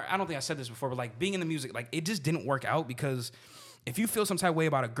 or I don't think I said this before, but like being in the music, like it just didn't work out because if you feel some type of way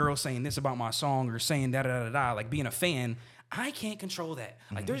about a girl saying this about my song or saying da da da da, like being a fan, I can't control that.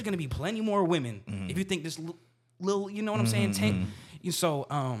 Like there's gonna be plenty more women if you think this little, you know what I'm saying? So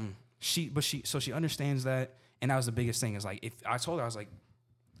she understands that, and that was the biggest thing. Is like if I told her, I was like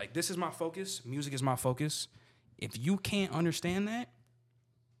this is my focus. Music is my focus. If you can't understand that,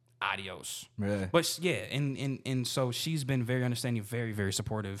 adios. Really? But yeah, and so she's been very understanding, very very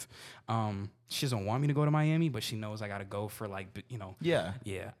supportive. She doesn't want me to go to Miami, but she knows I gotta go for like you know. Yeah.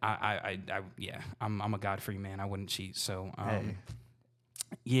 Yeah. I'm a God-free man. I wouldn't cheat. So Hey.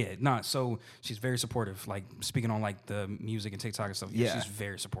 yeah, so she's very supportive. Like speaking on like the music and TikTok and stuff. Yeah. She's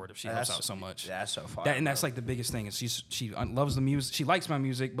very supportive. She helps out so much. That's so far. And that's like the biggest thing is she loves the music. She likes my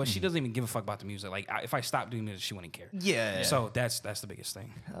music, but she doesn't even give a fuck about the music. Like if I stopped doing music, she wouldn't care. Yeah. So that's the biggest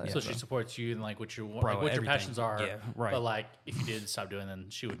thing. So she supports you and like what your Bro, what your everything. passions are. Yeah, right. But like if you did stop doing, then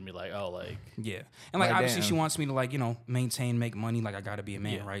she wouldn't be like, oh, like Yeah. And like Like, obviously damn. she wants me to like, you know, maintain, make money. Like I gotta be a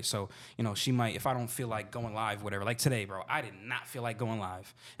man, right? So, you know, she might, if I don't feel like going live, whatever. Like today, bro, I did not feel like going live.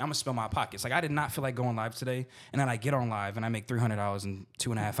 And I'm gonna spill my pockets. Like I did not feel like going live today. And then I get on live and I make $300 in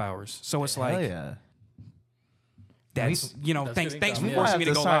 2.5 hours. So it's like yeah. that's you know, That's thanks good thanks for income, yeah. forcing me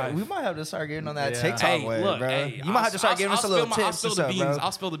to go live. We might have to start getting on that Yeah. TikTok Hey, way, look, bro. hey, You might have to start giving us a little tips. I'll spill and the stuff, beans. bro.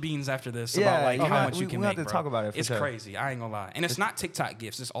 I'll spill the beans after this Yeah, about like you how got- much you we can have make, to bro. talk about it for It's sure. crazy. I ain't gonna lie. And it's not TikTok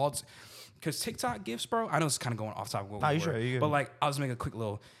gifts. It's all because TikTok gifts, bro. I know it's kind of going off topic. What Nah, we you were, sure, you good. but like, I'll just make a quick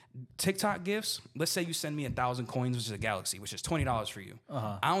little TikTok gifts. Let's say you send me 1,000 coins, which is a Galaxy, which is $20 for you.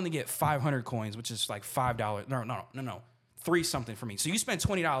 I only get 500 coins, which is like $5. No, 3 something for me. So you spend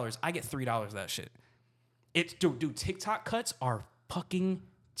 $20, I get $3 of that shit. It's dude, TikTok cuts are fucking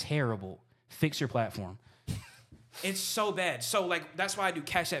terrible. Fix your platform. It's so bad. So like that's why I do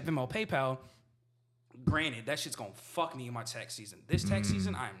Cash App, Venmo, PayPal. Granted, that shit's gonna fuck me in my tax season. This tax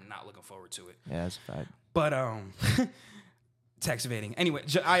season, I am not looking forward to it. Yeah, that's a fact. But tax evading. Anyway,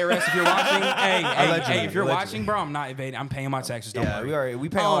 IRS, if you're watching, hey, if you're watching, bro, I'm not evading. I'm paying my taxes. Don't Yeah, worry. we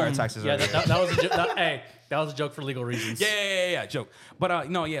pay all our taxes. yeah, already. that was a joke. That was a joke for legal reasons. Yeah, joke. But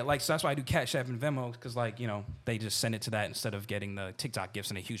no, yeah, like so that's why I do Cash App and Venmo because like you know they just send it to that instead of getting the TikTok gifts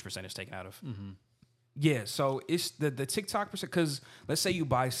and a huge percentage taken out of. Yeah, so it's the TikTok percent because let's say you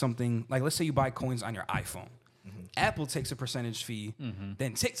buy something like let's say you buy coins on your iPhone, Apple takes a percentage fee,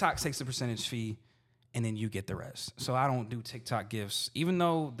 then TikTok takes a percentage fee, and then you get the rest. So I don't do TikTok gifts, even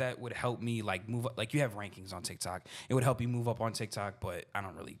though that would help me like move up. Like you have rankings on TikTok, it would help you move up on TikTok, but I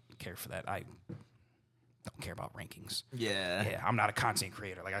don't really care for that. I don't care about rankings. Yeah, I'm not a content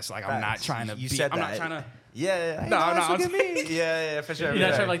creator. Like I said, like I'm not trying to. You said I'm that. not trying to. Yeah. No, Look at me. Yeah, for sure. You're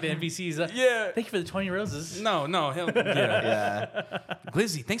not trying to like the NPCs. Yeah. Thank you for the 20 roses. No, hell, yeah. Yeah.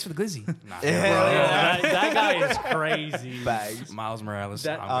 Glizzy, thanks for the glizzy. Nah, That guy is crazy. Bags. Miles Morales.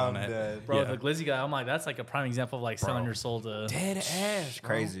 That- I'm on that. Bro, Yeah. the glizzy guy, I'm like, that's like a prime example of like selling your soul to. Dead ass. Bro.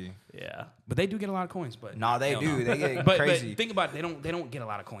 Crazy. Yeah. But they do get a lot of coins. But No, they hell do. no. They get but crazy. think about it. They don't get a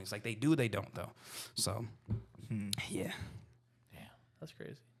lot of coins. Like they do, they don't though. So yeah. Damn, that's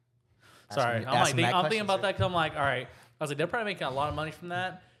crazy. Asking Sorry, me- I'm asking like, that I'm thinking question, about sir. that because I'm like, all right. I was like, they're probably making a lot of money from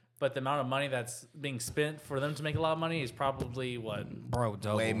that, but the amount of money that's being spent for them to make a lot of money is probably what. Bro,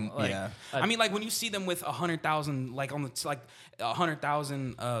 double. Like, Yeah. I mean, like when you see them with 100,000, like on the like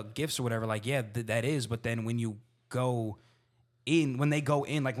 100,000 gifts or whatever, like yeah, that is. But then when you go in, when they go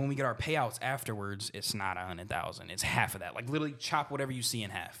in, like when we get our payouts afterwards, it's not 100,000. It's half of that. Like literally chop whatever you see in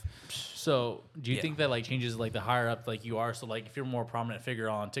half. So, do you Yeah. think that like changes like the higher up like you are? So, like if you're a more prominent figure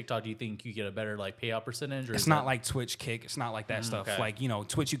on TikTok, do you think you get a better like payout percentage? Or It's is not that- like Twitch Kick. It's not like that stuff. okay. Like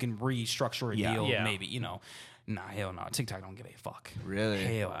Twitch, you can restructure a deal. Yeah. Maybe Nah, hell no. TikTok don't give a fuck. Really?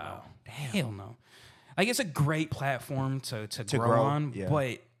 Hell no. Hell no. Like it's a great platform to grow, grow, on, yeah.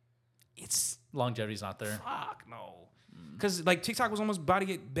 but it's longevity's not there? fuck no. Because like TikTok was almost about to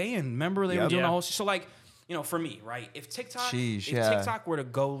get banned. Remember they were Yep. doing Yeah. the whole so like for me, right? If TikTok Sheesh, if yeah. TikTok were to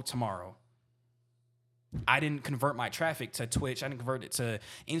go tomorrow, I didn't convert my traffic to Twitch. I didn't convert it to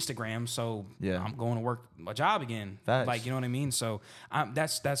Instagram. So Yeah. I'm going to work a job again. Facts. Like, you know what I mean? So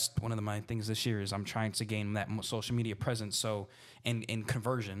that's one of my things this year is I'm trying to gain that social media presence. So in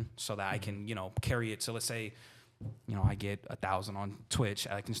conversion so that I can, carry it to, let's say, I get 1,000 on Twitch.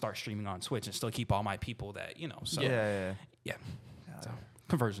 I can start streaming on Twitch and still keep all my people that, so Yeah. yeah. So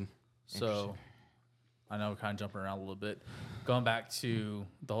conversion. So, I know we're kind of jumping around a little bit. Going back to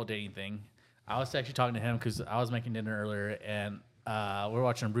the whole dating thing, I was actually talking to him because I was making dinner earlier and we were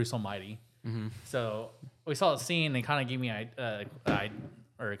watching Bruce Almighty. Mm-hmm. So we saw a scene and kind of gave me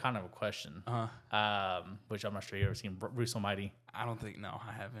kind of a question, which I'm not sure you ever seen Bruce Almighty. I don't think, no,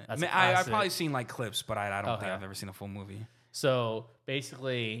 I haven't. That's I mean, a I've classic. probably seen like clips, but I don't think Okay. I've ever seen a full movie. So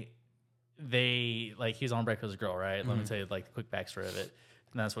basically, he was on break with his girl, right? Let me tell you like the quick backstory of it,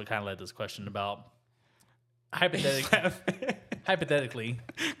 and that's what kind of led to this question about hypothetically.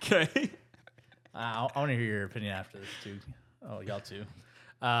 Okay. I want to hear your opinion after this too. Oh, y'all too.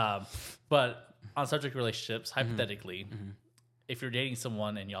 But on subject relationships, hypothetically, if you're dating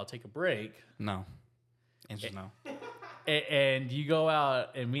someone and y'all take a break, No. Answer is no. and you go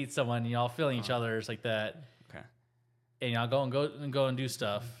out and meet someone and y'all feeling each other, it's like that, Okay. and y'all go and do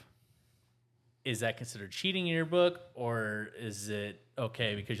stuff. Is that considered cheating in your book, or is it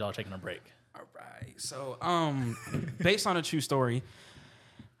okay because y'all are taking a break? All right. So, based on a true story,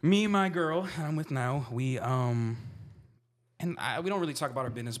 me and my girl that I'm with now, we don't really talk about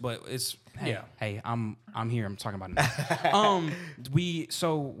our business, but it's hey, I'm here. I'm talking about it now.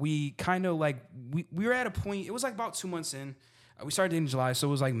 we kind of like we were at a point. It was like about 2 months in. We started in July, so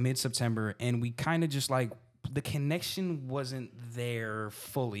it was like mid-September, and we kind of just like the connection wasn't there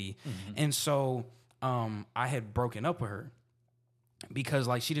fully, and so I had broken up with her. Because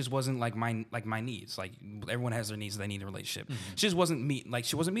like she just wasn't like my needs. Like everyone has their needs, they need a relationship. She just wasn't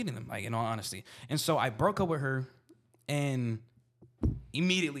she wasn't meeting them, like in all honesty. And so I broke up with her and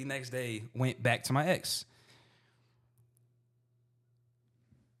immediately next day went back to my ex.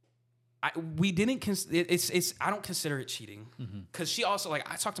 I don't consider it cheating because she also I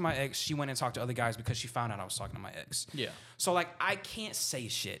talked to my ex. She went and talked to other guys because she found out I was talking to my ex. Yeah. So I can't say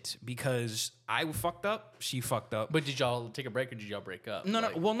shit because I fucked up. She fucked up. But did y'all take a break or did y'all break up? No.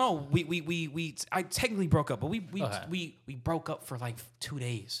 Like, Well, no. I technically broke up, but we Okay. broke up for like 2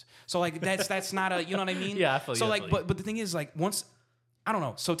 days. So that's not a, you know what I mean? Yeah, I feel you, So I feel you. but the thing is once, I don't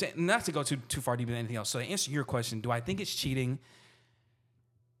know. So not to go too far deep into anything else. So to answer your question, do I think it's cheating?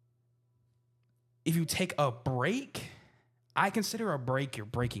 If you take a break, I consider a break you're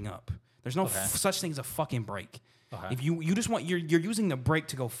breaking up. There's no such thing as a fucking break. Okay. If you just want you're using the break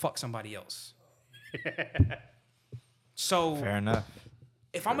to go fuck somebody else. So Fair enough.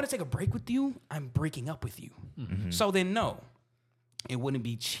 if I'm gonna take a break with you, I'm breaking up with you. So then no, it wouldn't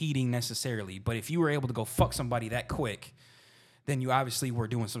be cheating necessarily. But if you were able to go fuck somebody that quick, then you obviously were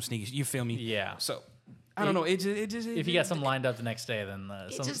doing some sneaky. You feel me? Yeah. So I don't know. It just If you got something lined up the next day, then it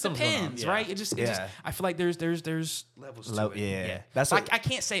just something's going on. depends, Yeah. right? It just I feel like there's levels to it. Yeah. That's So what- I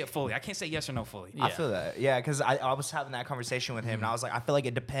can't say it fully. I can't say yes or no fully. Yeah. I feel that. Yeah, because I was having that conversation with him, and I was like, I feel like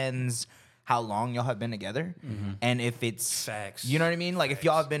it depends how long y'all have been together, and if it's Facts. you know what I mean. Like if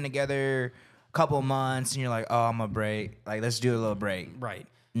y'all have been together a couple months and you're like, oh, I'm gonna break. Like let's do a little break. Right.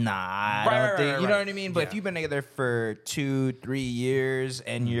 Nah, I Right, don't right, think right, you know right. what I mean. But if Yeah. you've been together for 2-3 years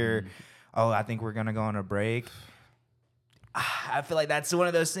and you're, oh, I think we're gonna go on a break. I feel like that's one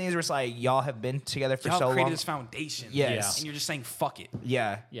of those things where it's like y'all have been together for Y'all so created long. this foundation. Yes. And you're just saying, fuck it.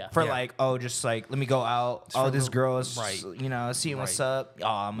 Yeah. Yeah. For Yeah. like, oh, just like let me go out. Oh, for this real. girl is Right. you know, seeing what's Right. up. Oh,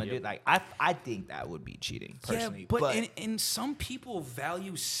 I'm gonna do like I think that would be cheating personally. Yeah, but and some people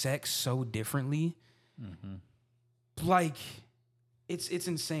value sex so differently. Like, it's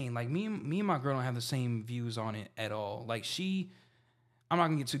insane. Like me and my girl don't have the same views on it at all. Like I'm not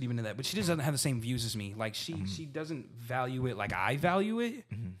gonna get too deep into that, but she just doesn't have the same views as me. Like she doesn't value it like I value it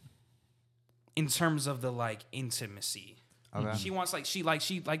in terms of the like intimacy. Okay. She wants like she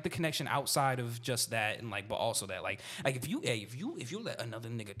like the connection outside of just that and like but also that like if you let another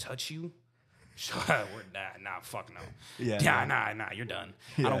nigga touch you, we're nah fuck no. Nah, you're done.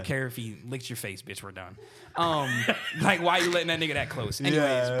 I don't care if he licks your face, bitch, we're done. Like why you letting that nigga that close?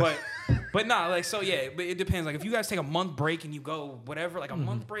 Anyways, but nah, like so yeah, but it depends. Like if you guys take a month break and you go whatever, like a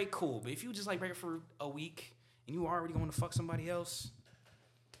month break, cool. But if you just like break it for a week and you already going to fuck somebody else,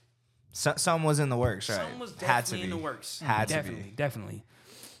 Some was in the works, right? something was Had to definitely in be. the works. Had to definitely, be. definitely.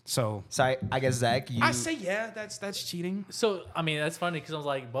 So So I guess Zach, you I say yeah, that's cheating. So I mean that's funny because I was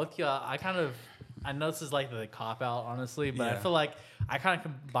like both y'all. I know this is like the cop out honestly, but I Yeah. feel like I kind of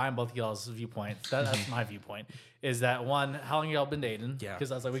combine both y'all's viewpoints. That's my viewpoint. Is that one? How long y'all been dating? Yeah.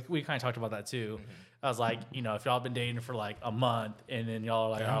 Because I was like we kind of talked about that too. I was like if y'all been dating for like a month and then y'all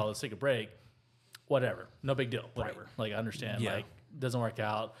are like oh let's take a break, whatever, no big deal, whatever. Like I understand. Yeah. Like doesn't work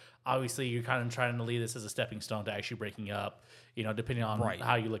out. Obviously you're kind of trying to leave this as a stepping stone to actually breaking up. Depending on Right.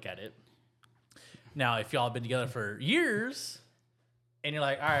 how you look at it. Now, if y'all have been together for years and you're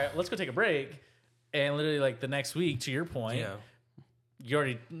like, all right, let's go take a break, and literally like the next week, to your point, Yeah. you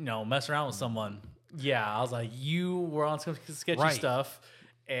already mess around with someone. Yeah, I was like, you were on some sketchy Right. stuff,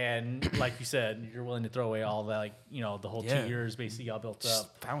 and like you said, you're willing to throw away all that, like the whole Yeah. 2 years basically y'all built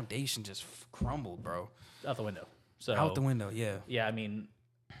up Foundation just crumbled, bro. out the window. So Out the window, yeah. yeah, I mean,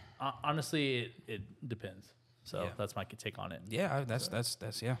 honestly, it depends. So Yeah. that's my take on it. Yeah, that's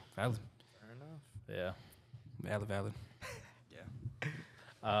yeah, valid. Yeah.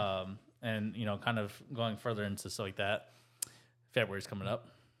 Valid. And kind of going further into stuff like that, February's coming up,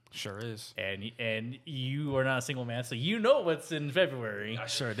 Sure is. and you are not a single man, so you know what's in February. I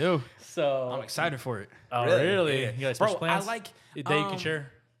sure do. So I'm excited for it. Oh, Really? really? Yeah. You guys Bro, special plans? I like that you can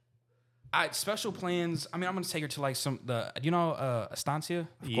share. I special plans. I mean, I'm gonna take her to like Estancia.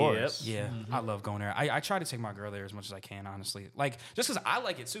 Of course. Yeah, I love going there. I try to take my girl there as much as I can, honestly. Like just because I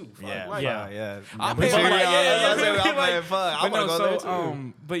like it too. Fuck, like, yeah. I'll Me pay too. for it. Yeah, Yeah, I'm playing fun. I But want to no, go so, there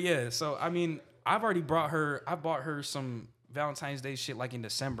too. but yeah, so I mean, I've already bought her some Valentine's Day shit like in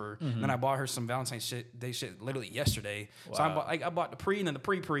December. And then I bought her some Valentine's Day shit literally yesterday. So I bought the pre and then the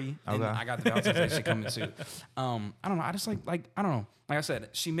pre, and Okay. I got the Valentine's Day shit coming too. I don't know. I just like I don't know. Like I said,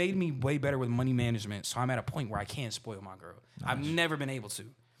 she made me way better with money management. So I'm at a point where I can't spoil my girl. I've never been able to.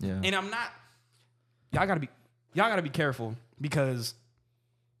 Yeah. And I'm not. Y'all gotta be careful because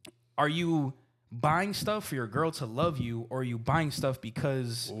are you buying stuff for your girl to love you, or are you buying stuff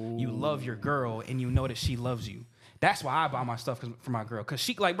because you love your girl and you know that she loves you? That's why I buy my stuff for my girl. Cause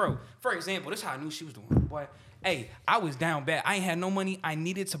she like, bro, for example, this is how I knew she was doing. Boy, hey, I was down bad. I ain't had no money. I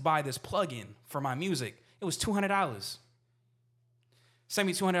needed to buy this plugin for my music. It was $200. Sent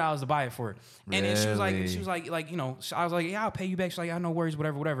me $200 to buy it for it. And then she was like, I was like, yeah, I'll pay you back. She's like, yeah, no worries,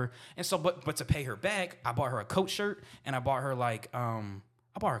 whatever. And so, but to pay her back, I bought her a coat shirt and I bought her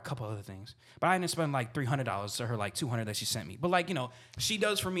I bought her a couple other things, but I didn't spend like $300 to her like $200 that she sent me. But like she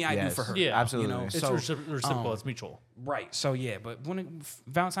does for me, I do Yes. for her. Yeah, absolutely. It's So, reciprocal. It's mutual. Right. So yeah, but when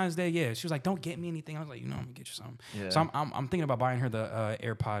Valentine's Day, yeah, she was like, "Don't get me anything." I was like, "I'm gonna get you something." Yeah. So I'm thinking about buying her the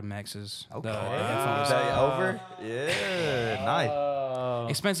AirPod Maxes. Okay. The Is headphones. that over? Yeah. Nice.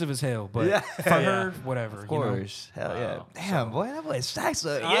 Expensive as hell, but Yeah. for her, whatever. Of course. Hell yeah. Wow. Damn, boy, that boy stacks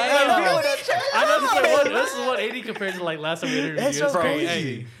up. I know this is what 80 compared to like last time we interviewed That's you. It's so crazy.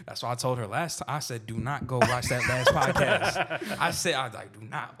 crazy. That's why I told her last time. I said, "Do not go watch that last podcast." I was like, "Do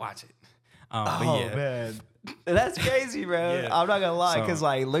not watch it." But Oh yeah. man, that's crazy, bro. Yeah. I'm not gonna lie, So- because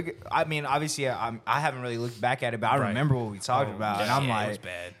like, look, I mean, obviously, I haven't really looked back at it, but I Right. remember what we talked Oh, about, and yeah, I'm it like, was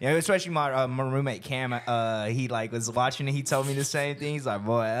bad. yeah, especially my roommate Cam, he like was watching it. He told me the same thing. He's like,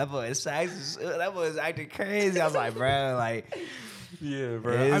 boy, that boy is acting crazy. I was like, bro, like, Yeah,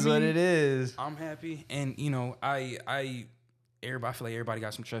 it is what it is. I'm happy, and I feel like everybody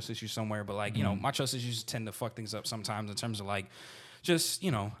got some trust issues somewhere, but like my trust issues tend to fuck things up sometimes in terms of like, just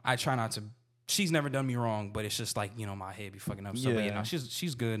I try not to she's never done me wrong, but it's just like, you know, my head be fucking up. So, but, you Yeah. know,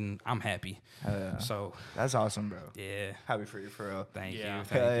 she's good and I'm happy. So, That's awesome, bro. yeah. Happy for you, for real. Thank Yeah. you.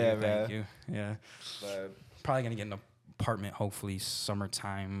 Hell yeah, Thank bro. you. Yeah. But Probably going to get an apartment, hopefully,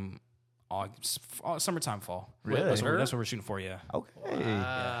 summertime, summertime, fall. Really? That's what we're shooting for, yeah. okay.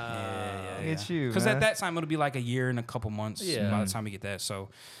 Yeah. Look at you, Because man. at that time, it'll be like a year and a couple months Yeah. by the time we get that. So,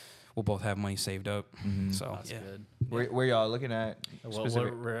 we'll both have money saved up. So, That's yeah. good. Where y'all looking at? What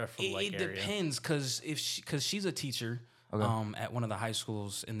Specific? reference It area? depends because because she's a teacher at one of the high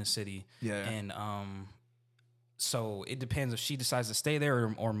schools in the city. Yeah. And so it depends if she decides to stay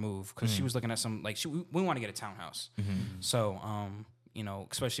there or move because she was looking at some like we want to get a townhouse. So you know,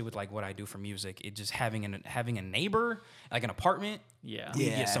 especially with like what I do for music, it just having a neighbor like an apartment. Yeah. We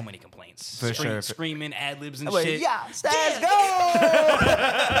Yeah. get so many complaints. For sure. Screaming, ad libs and Wait, shit. yeah, Stas, go!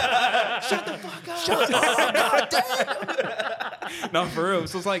 No, for real.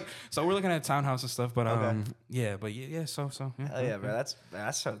 So it's like, so we're looking at a townhouse and stuff, but yeah, so yeah. Oh yeah, bro,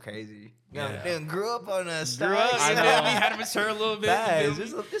 that's so crazy. You know, Yeah. then grew up on a Grew up, I Stas. know we had to mature a little bit. you Facts,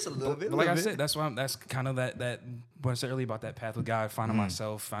 feel me? just a little bit. But like I little said, that's kind of that what I said earlier about that path with God, finding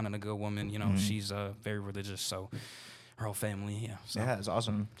myself, finding a good woman. You know, she's very religious, so her whole family, yeah. So yeah, it's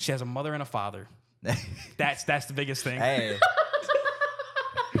awesome. she has a mother and a father. That's the biggest thing. Hey.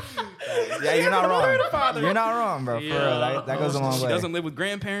 Yeah, you're not wrong. You're not wrong, bro. For real, that goes a long She way. doesn't live with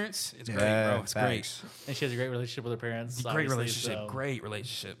grandparents. It's great, bro. It's facts. And she has a great relationship with her parents. great. obviously, Relationship. so Great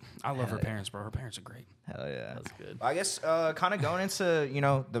relationship. I love her parents, bro. Her parents are great. Hell yeah. That's good. I guess kind of going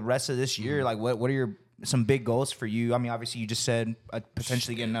into the rest of this year, like what are some big goals for you? I mean, obviously you just said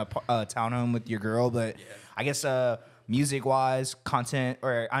potentially getting a townhome with your girl, but I guess music wise, content,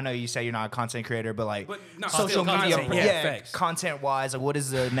 or I know you say you're not a content creator, but like no, social still media, content, yeah, facts. content wise, like what is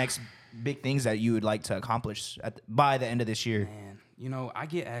the next big things that you would like to accomplish by the end of this year? Man, you know, I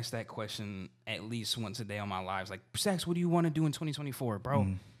get asked that question at least once a day on my lives. Like, Sax, what do you want to do in 2024, bro?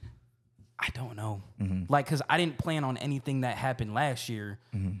 I don't know. Like, because I didn't plan on anything that happened last year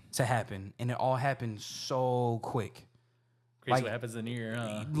to happen, and it all happened so quick. Crazy Like- what happens in a year,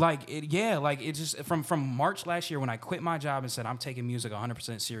 huh? Like it just from March last year when I quit my job and said I'm taking music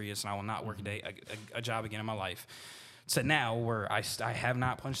 100% serious and I will not work a job again in my life. To now where I have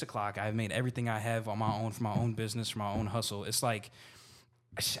not punched the clock. I've made everything I have on my own for my own business, for my own hustle. It's like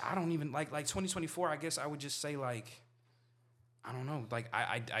I don't even like 2024. I guess I would just say like I don't know. Like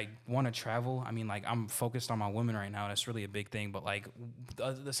I want to travel. I mean, like I'm focused on my woman right now. That's really a big thing. But like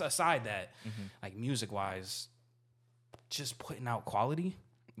aside that, like music wise, just putting out quality,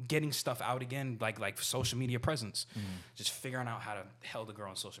 getting stuff out again, like social media presence, just figuring out how to held the girl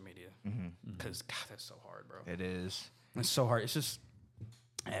on social media. Because God, that's so hard, bro. It is. It's so hard. It's just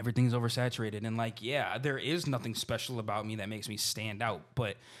everything's oversaturated, and like, yeah, there is nothing special about me that makes me stand out,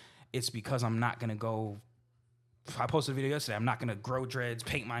 but it's because I'm not gonna go. I posted a video yesterday. I'm not gonna grow dreads,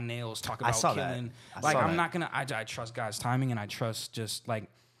 paint my nails, talk about saw that. killing. I Like saw I'm that. not gonna. I trust God's timing, and I trust just like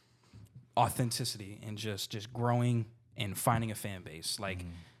authenticity and just growing and finding a fan base. Like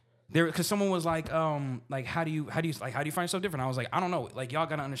there, because someone was like how do you find yourself different? I was like, I don't know. Like y'all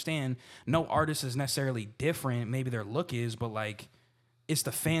gotta understand, no artist is necessarily different. Maybe their look is, but like it's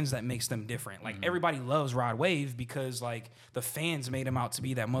the fans that makes them different. Like everybody loves Rod Wave because like the fans made him out to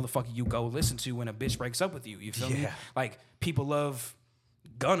be that motherfucker you go listen to when a bitch breaks up with you. You feel me? Like people love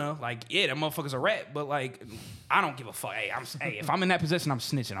Gunna, like, yeah, that motherfucker's a rat, but like, I don't give a fuck. Hey, if I'm in that position, I'm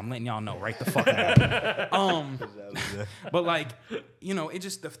snitching. I'm letting y'all know right the fuck now. But like, you know, it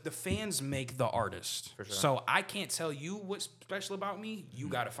just the fans make the artist. For sure. So I can't tell you what's special about me. You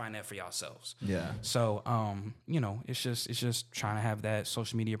got to find that for yourselves. Yeah. So you know, it's just trying to have that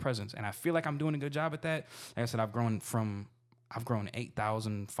social media presence, and I feel like I'm doing a good job at that. Like I said, I've grown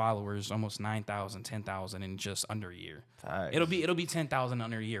 8,000 followers, almost 9,000, 10,000 in just under a year. Facts. It'll be 10,000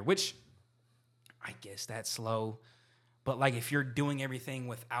 under a year, which I guess that's slow. But like if you're doing everything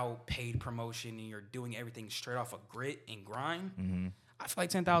without paid promotion and you're doing everything straight off of grit and grind, I feel like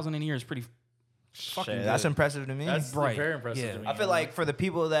 10,000 in a year is pretty fucking good. That's impressive to me. That's Right. very impressive Yeah. to me. I feel like for the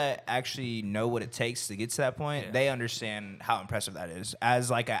people that actually know what it takes to get to that point, they understand how impressive that is. As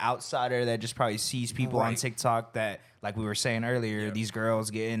like an outsider that just probably sees people on Right. TikTok that, like we were saying earlier, these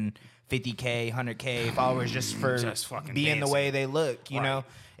girls getting 50K, 100K followers just for Just fucking being the dancing. way they look, you know?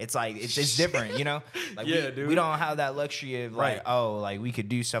 It's like, it's different, you know? Like we don't have that luxury of like, Right. oh, like we could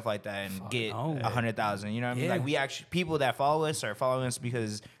do stuff like that and get no. 100,000, you know what I mean? Yeah. Like we actually, people that follow us are following us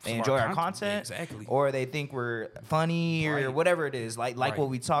because they For enjoy our our content. content Exactly. or they think we're funny or Right. whatever it is, like Right. what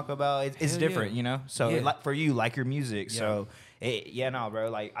we talk about. It's Hell different, yeah. you know. So Yeah. like for you, like your music. So bro,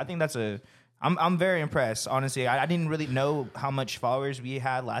 like I think that's a I'm very impressed. Honestly, I didn't really know how much followers we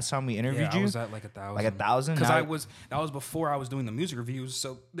had last time we interviewed I you. was at like 1,000. Like 1,000? Because Now- that was before I was doing the music reviews,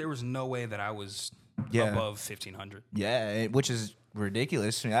 so there was no way that I was above 1,500. Yeah, which is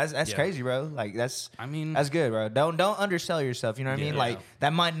ridiculous. That's Yeah. crazy, bro. Like that's mean, that's good, bro. Don't undersell yourself. You know what I mean? Yeah. Like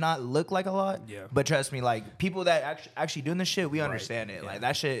that might not look like a lot, Yeah. but trust me, like people that actually doing this shit, we understand it. Yeah. Like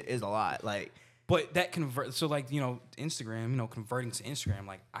that shit is a lot. Like but that so like Instagram, converting to Instagram,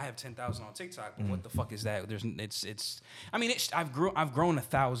 like I have 10,000 on TikTok, but what the fuck is that? I've grown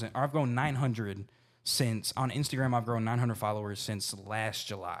 1,000, or I've grown 900 since on Instagram. I've grown 900 followers since last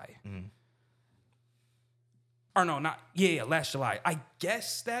July. Or no, last July. I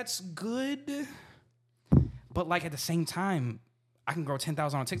guess that's good. But like at the same time, I can grow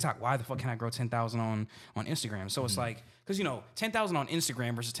 10,000 on TikTok. Why the fuck can I grow 10,000 on Instagram? So it's like, because 10,000 on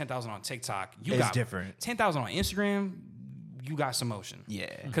Instagram versus 10,000 on TikTok, It's different. 10,000 on Instagram, you got some motion. Yeah.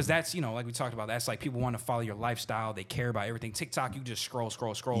 Because that's, like we talked about, that's like people want to follow your lifestyle. They care about everything. TikTok, you just scroll,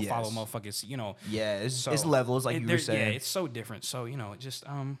 Yes. follow motherfuckers, yeah, it's So, levels like you were saying. Yeah, it's so different. So,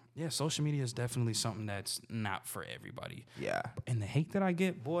 social media is definitely something that's not for everybody. Yeah. And the hate that I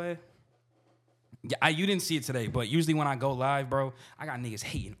get, boy. Yeah, you didn't see it today, but usually when I go live, bro, I got niggas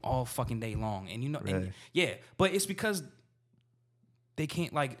hating all fucking day long. And Really? but it's because they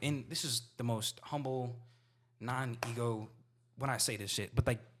can't and this is the most humble, non-ego when I say this shit, but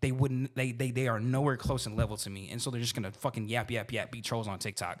like they are nowhere close in level to me. And so they're just gonna fucking yap, be trolls on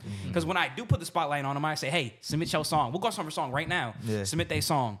TikTok. Because when I do put the spotlight on them, I say, hey, submit your song. We'll go song for song right now. Yeah. Submit their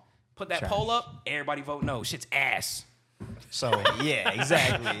song. Put that Trash. poll up, everybody vote no. Shit's ass. So yeah,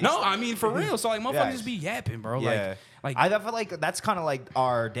 exactly. No, I mean for real. So like motherfuckers Yeah. just be yapping, bro. Yeah. Like I feel like that's kind of like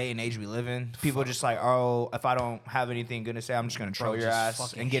our day and age we live in. People just like, oh, if I don't have anything good to say, I'm just gonna troll your just ass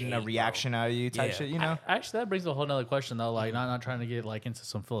fucking and getting a hate, reaction out of you type Yeah. shit. You know? Actually, that brings a whole nother question though. Like, not trying to get like into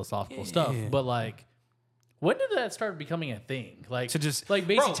some philosophical stuff, but like, when did that start becoming a thing? Like To just- like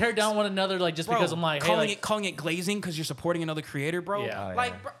basically Bro, tear down one another, like just bro, because I'm like, hey, calling like, calling it glazing because you're supporting another creator, bro. Yeah. Oh,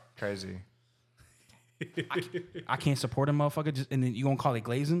 yeah. Bro, Crazy. I can't support a motherfucker, and then you gonna call it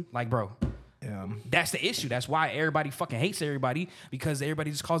glazing? Like, bro, Yeah. that's the issue. That's why everybody fucking hates everybody, because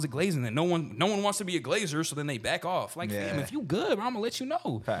everybody just calls it glazing. And no one wants to be a glazer, so then they back off. Like, Yeah. fam, if you good, bro, I'm gonna let you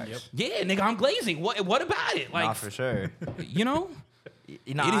know. Facts. Yep. Yeah, nigga, I'm glazing. What about it? Like, Nah, for sure. you know?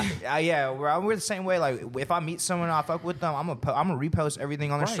 You know, yeah, we're the same way. Like, if I meet someone, I fuck with them. I'm gonna repost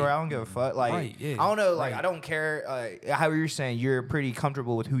everything on their Right. story. I don't give a fuck. Like, Right, yeah. I don't know. Like, Right. I don't care. How you're saying you're pretty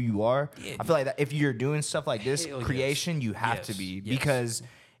comfortable with who you are. Yeah. I feel like that if you're doing stuff like this Hell yes. creation, you have to Yes. be Yes. because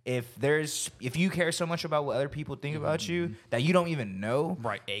if you care so much about what other people think about you that you don't even know,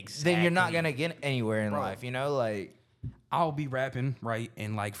 Right, then you're not exactly. gonna get anywhere in Bro. life. You know, like. I'll be rapping, right?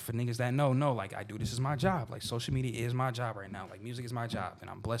 And like for niggas that know, like I do this is my job. Like social media is my job right now. Like music is my job. And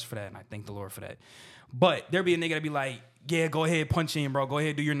I'm blessed for that. And I thank the Lord for that. But there be a nigga that be like, yeah, go ahead, punch in, bro. Go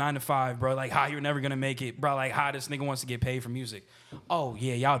ahead, do your 9 to 5, bro. Like how you're never gonna make it, bro. Like how this nigga wants to get paid for music. Oh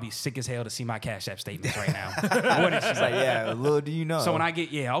yeah, y'all be sick as hell to see my Cash App statements right now. What is It's like, yeah, little do you know. So when I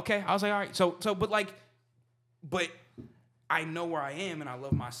get, okay, I was like, all right. So, but I know where I am and I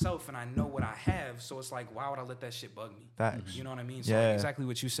love myself and I know what I have. So it's like, why would I let that shit bug me? Facts. You know what I mean? So Yeah. like exactly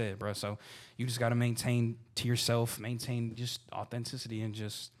what you said, bro. So you just got to maintain to yourself, maintain just authenticity and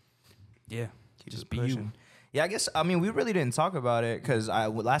just, just be you. pushing. Yeah, I guess we really didn't talk about it because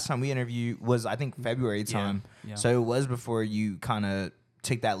last time we interviewed was I think February time, yeah. so it was before you kind of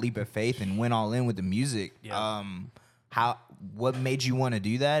took that leap of faith and went all in with the music. Yeah. What made you want to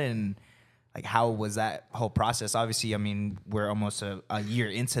do that, and like how was that whole process? Obviously, we're almost a year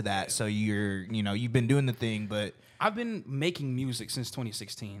into that, so you've been doing the thing, but I've been making music since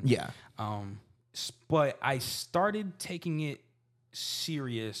 2016. yeah, But I started taking it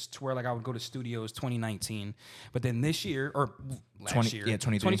serious to where like I would go to studios 2019, but then this year or last year,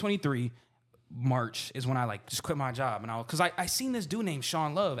 2023 March is when I like just quit my job, and because I seen this dude named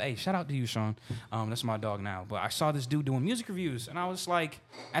Sean Love. Hey, shout out to you, Sean. That's my dog now. But I saw this dude doing music reviews, and I was like,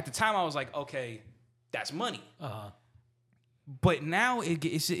 at the time I was like, okay, that's money. But now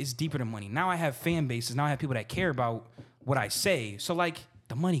it's deeper than money. Now I have fan bases. Now I have people that care about what I say. So like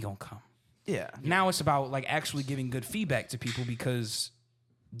the money gonna come. yeah, Now it's about like actually giving good feedback to people because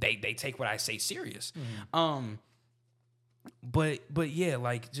they take what I say serious. But yeah,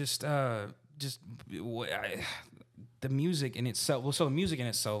 like just the music in itself. Well, so the music in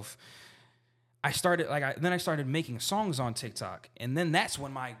itself, I started making songs on TikTok, and then that's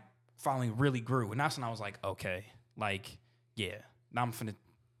when my following really grew, and that's when I was like, okay, like yeah, now I'm finna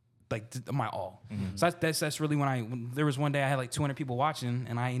like my all. So that's really when there was one day I had like 200 people watching,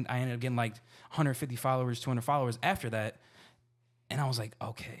 and I ended up getting like 150 followers, 200 followers after that, and I was like,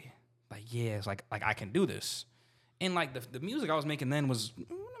 okay, like yeah, it's like I can do this. And like the music I was making then was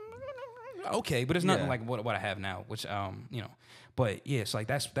okay, but it's nothing like what I have now, which you know. But yeah, it's like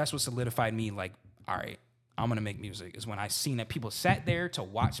that's what solidified me. Like, all right, I'm gonna make music. Is when I seen that people sat there to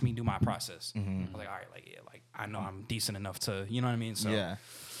watch me do my process. I was like, all right, like yeah, like I know I'm decent enough to, you know what I mean. So Yeah.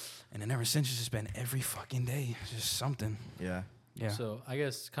 and then ever since it's just been every fucking day, just something. Yeah. Yeah. So I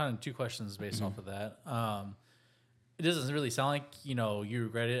guess kind of two questions based off of that. It doesn't really sound like you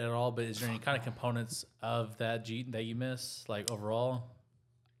regret it at all, but is there any kind of components of that that you miss, like overall?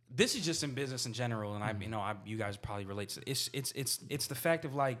 This is just in business in general, and you guys probably relate to it. It's the fact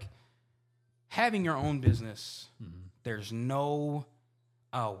of like having your own business. There's no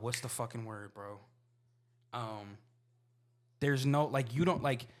what's the fucking word, bro? There's no like you don't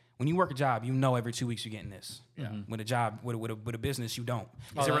like when you work a job, every 2 weeks you're getting this. Yeah. With a job, with a business, you don't.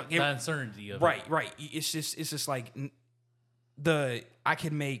 The uncertainty of right. It's just like I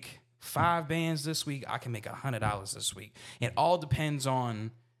can make 5 bands this week. I can make $100 this week. It all depends on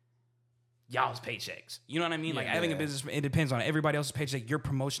y'all's paychecks. You know what I mean? Like having a business, it depends on everybody else's paycheck, your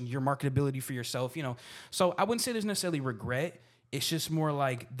promotion, your marketability for yourself, So I wouldn't say there's necessarily regret. It's just more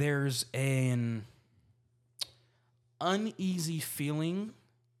like there's an uneasy feeling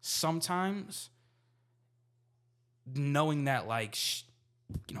sometimes knowing that like,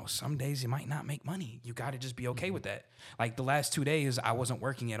 some days you might not make money. You got to just be okay with that. Like the last 2 days I wasn't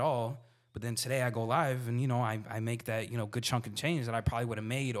working at all. But then today I go live and, I make that, good chunk of change that I probably would have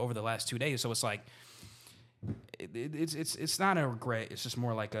made over the last 2 days. So it's like, it's not a regret. It's just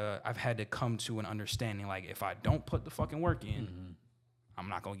more like I've had to come to an understanding. Like if I don't put the fucking work in, I'm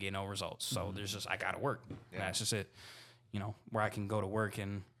not going to get no results. So there's just, I got to work. Yeah. And that's just it, where I can go to work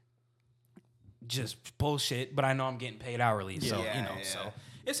and just bullshit, but I know I'm getting paid hourly. So, so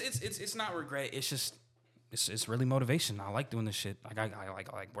it's not regret. It's just, it's really motivation. I like doing this shit. Like I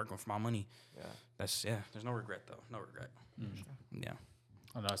like working for my money. Yeah. There's no regret though. No regret. Yeah.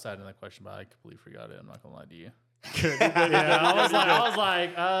 I know I started in that question, but I completely forgot it. I'm not gonna lie to you. I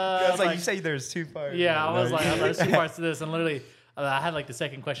was like, you say there's 2 parts. Yeah, I was like, there's 2 parts to this, and literally, I had like the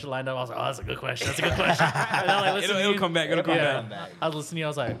second question lined up. I was like, oh, that's a good question. That's a good question. And then, like, it'll come back. It'll come back. I was listening to you. I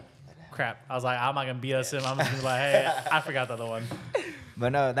was like, crap. I was like, I'm not gonna BS him. I'm just gonna be like, hey, I forgot the other one.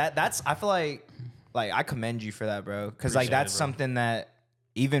 But no, that's I feel like I commend you for that, bro. Because like that's something that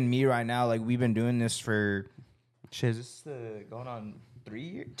even me right now, like we've been doing this for shit. Is this going on 3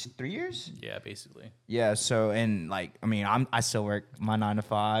 years? 3 years? Yeah, basically. Yeah. So and like I mean, I still work my 9 to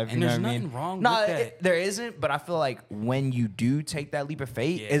 5. And you there's know what I nothing mean? wrong No, with that. There isn't. But I feel like when you do take that leap of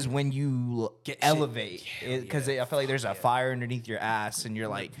faith is when you elevate. Because I feel like there's a fire underneath your ass, and you're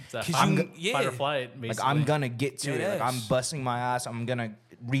like, fight or flight. Basically. Like I'm gonna get to it. Like I'm busting my ass. I'm gonna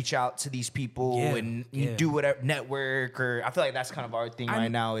reach out to these people and do whatever, network, or I feel like that's kind of our thing right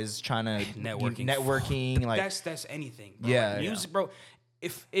now is trying to networking. Like that's anything. Bro. Yeah, like music, bro.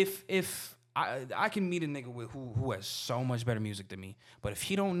 If I can meet a nigga with who has so much better music than me, but if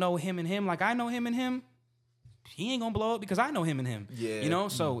he don't know him and him like I know him and him, he ain't gonna blow up because I know him and him. Yeah,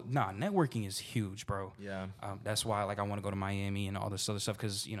 So networking is huge, bro. Yeah, that's why like I want to go to Miami and all this other stuff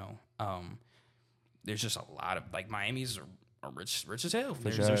because there's just a lot of like Miami's are rich as hell.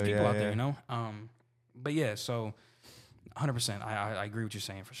 There's people out there, But yeah, so 100%. I agree with you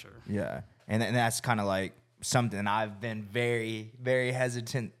saying for sure. Yeah, and that's kind of like something I've been very, very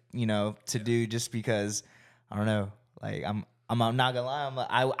hesitant, to do just because I don't know. Like I'm not gonna lie.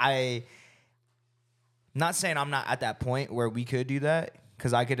 I not saying I'm not at that point where we could do that.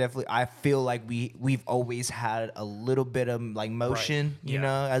 Because I feel like we've always had a little bit of like motion,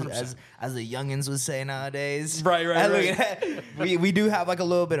 as the youngins would say nowadays. Right. We do have like a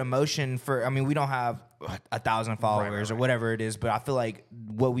little bit of motion we don't have 1,000 followers or whatever it is, but I feel like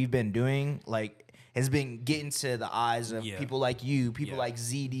what we've been doing like has been getting to the eyes of people like you, people like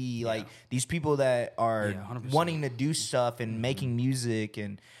ZD, like these people that are wanting to do stuff and making music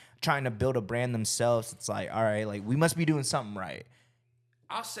and trying to build a brand themselves. It's like, all right, like we must be doing something right.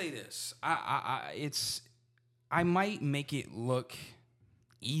 I'll say this. I might make it look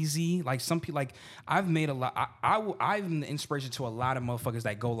easy. Like some people, like I've made a lot. I'm the inspiration to a lot of motherfuckers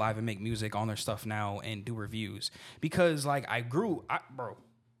that go live and make music on their stuff now and do reviews because like bro.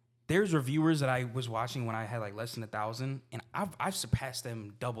 There's reviewers that I was watching when I had like less than 1,000, and I've surpassed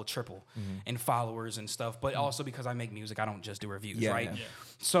them double, triple in followers and stuff. But also because I make music, I don't just do reviews, right? Yeah.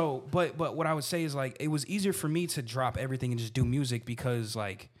 So, but what I would say is like it was easier for me to drop everything and just do music because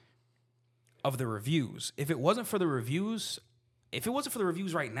like of the reviews. If it wasn't for the reviews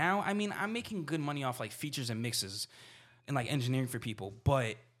right now, I mean, I'm making good money off like features and mixes and like engineering for people,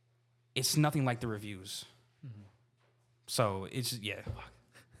 but it's nothing like the reviews. So it's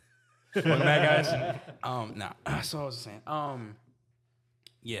Welcome back, guys. Nah. So I was saying,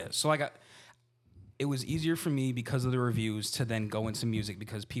 yeah. So like, it was easier for me because of the reviews to then go into music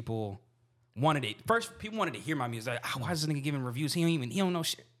because people wanted it. First, people wanted to hear my music. Like, why is this nigga giving reviews? He don't know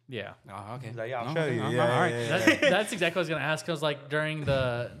shit. Yeah. Oh, okay. Like, yeah, I'll Oh, show you. okay. Yeah, All right. yeah. That's exactly what I was gonna ask. Cause like during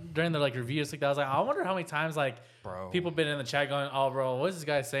the like reviews, like that, I was like, I wonder how many times like Bro. people been in the chat going, "Oh, bro, what is this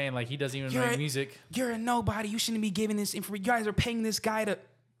guy saying? Like he doesn't even make music." You're a nobody. You shouldn't be giving this information. You guys are paying this guy to.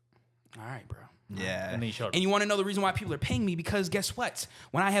 All right, bro. Yeah. And then he showed. And you want to know the reason why people are paying me? Because guess what?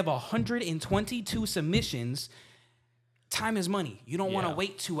 When I have 122 submissions, time is money. You don't want to Yeah.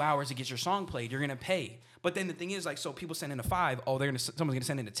 wait 2 hours to get your song played. You're gonna pay. But then the thing is, like, so people send in a 5. Oh, someone's gonna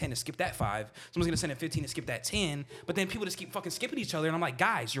send in a 10 to skip that 5. Someone's gonna send in 15 to skip that 10. But then people just keep fucking skipping each other, and I'm like,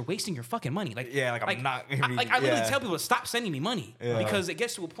 guys, you're wasting your fucking money. Like, Yeah, like, I'm not gonna be- I literally yeah. tell people to stop sending me money Yeah. because it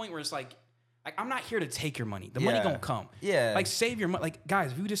gets to a point where it's like I'm not here to take your money. The money Yeah. gonna come. Yeah. Like save your money. Like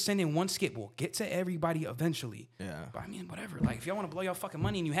guys, if you just send in one skip, we'll get to everybody eventually. Yeah. But I mean, whatever. Like if y'all want to blow your fucking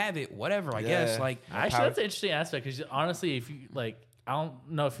money and you have it, whatever. I Yeah. guess. Like Actually, that's an interesting aspect because honestly, if you like, I don't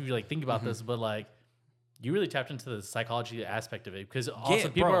know if you like think about this, but like, you really tapped into the psychology aspect of it because also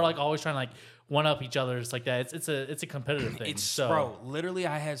people bro. are like always trying to like one up each other. It's like that. It's a competitive thing. it's so, bro. Literally,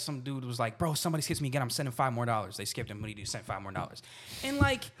 I had some dude who was like, "Bro, somebody skips me again. I'm sending $5 more." They skipped him. What do you do? Send $5 more. And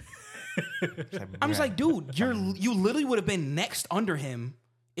like, I'm just like, dude, you literally would have been next under him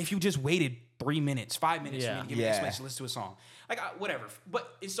if you just waited 3 minutes, 5 minutes for me to give me an Yeah. explanation, listen to a song, like whatever.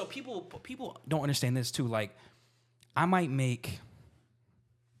 But and so people don't understand this too. Like, I might make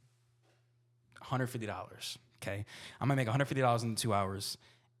 $150. Okay, I might make $150 in 2 hours,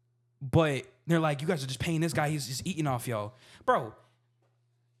 but they're like, you guys are just paying this guy. He's just eating off y'all, bro.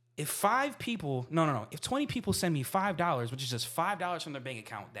 If 5 people, no, if 20 people send me $5, which is just $5 from their bank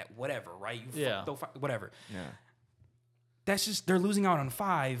account, that whatever, right? Yeah. Whatever. Yeah. That's just they're losing out on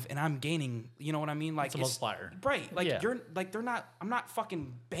 5, and I'm gaining. You know what I mean? Like It's a multiplier. right? Like Yeah. you're like they're not. I'm not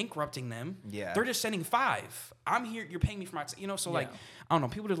fucking bankrupting them. Yeah. they're just sending 5. I'm here. You're paying me for my. So like Yeah. I don't know.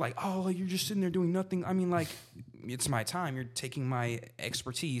 People are like, oh, you're just sitting there doing nothing. I mean, like it's my time. You're taking my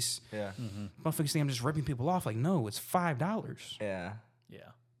expertise. Yeah. Motherfuckers think I'm just ripping people off. Like no, it's $5. Yeah. Yeah.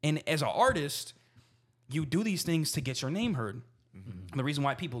 And as an artist, you do these things to get your name heard. And the reason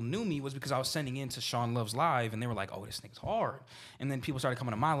why people knew me was because I was sending in to Sean Love's live, and they were like, "Oh, this thing's hard." And then people started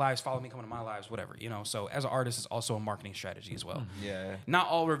coming to my lives, follow me, coming to my lives, whatever. So as an artist, it's also a marketing strategy as well. Yeah. Not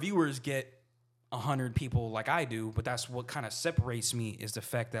all reviewers get 100 people like I do, but that's what kind of separates me is the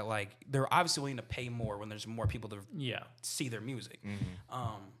fact that like they're obviously willing to pay more when there's more people to Yeah. see their music.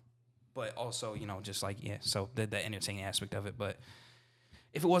 But also, just like so the entertaining aspect of it, but.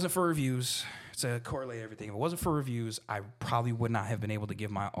 If it wasn't for reviews, to correlate everything, if it wasn't for reviews, I probably would not have been able to give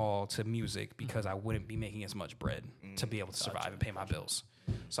my all to music because I wouldn't be making as much bread to be able to survive and pay my bills.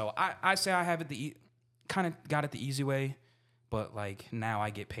 So I say I have it kind of got it the easy way, but like now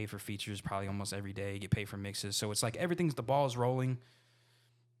I get paid for features probably almost every day, get paid for mixes. So it's like the ball's rolling.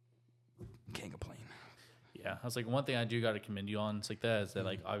 Can't complain. Yeah, I was like, one thing I do got to commend you on, it's like that, is that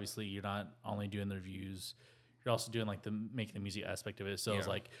like obviously you're not only doing the reviews, you're also doing like the making the music aspect of it. So it's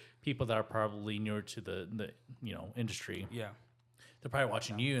like people that are probably newer to the industry, Yeah. they're probably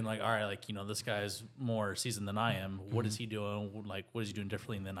watching you and like, all right, like this guy's more seasoned than I am. What is he doing? Like, what is he doing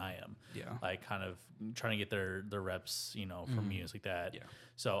differently than I am? Yeah. like kind of trying to get their reps, from you, it's like that. Yeah.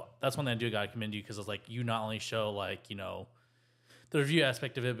 So that's one thing I do got to commend you because it's like you not only show like the review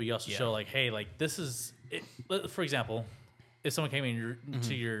aspect of it, but you also show like, hey, like this is it. For example, if someone came in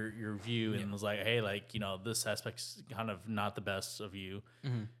to your review and was like, hey, like this aspect's kind of not the best of you,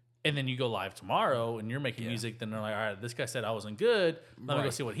 and then you go live tomorrow and you're making music, then they're like, all right, this guy said I wasn't good. Let me go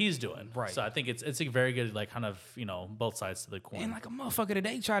see what he's doing. Right. So I think it's a very good like kind of both sides to the coin. And like a motherfucker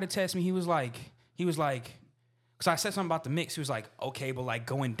today tried to test me. He was like, because I said something about the mix. He was like, okay, but like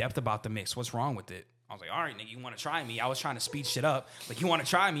go in depth about the mix. What's wrong with it? I was like, all right, nigga, you want to try me? I was trying to speed shit up. Like, you want to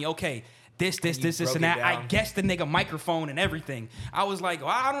try me? Okay. This, broke and that. it I down. guessed the nigga microphone and everything. I was like, well,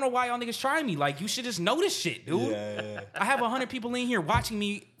 I don't know why y'all niggas trying me. Like, you should just know this shit, dude. Yeah. I have 100 people in here watching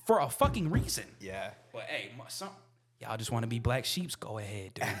me for a fucking reason. Yeah. But hey, y'all just want to be black sheeps? Go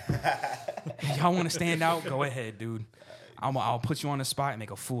ahead, dude. Y'all want to stand out? Go ahead, dude. I'll put you on the spot and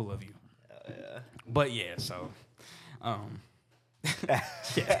make a fool of you. Yeah. But yeah, so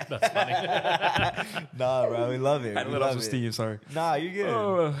Yeah, that's funny. Nah, bro, we love it. We love it. Steve, sorry. Nah, you're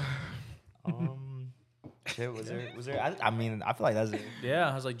good. Shit, was there? I mean, I feel like that's it. Yeah,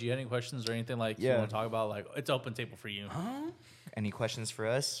 I was like, do you have any questions or anything like you Yeah. want to talk about? Like, it's open table for you. Any questions for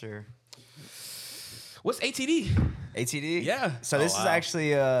us or? What's ATD? ATD? Yeah. So this is actually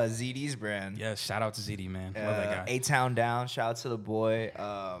ZD's brand. Yeah, shout out to ZD, man. Love that guy. A-Town Down. Shout out to the boy.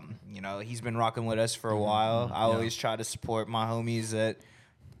 You know, he's been rocking with us for a while. I always try to support my homies that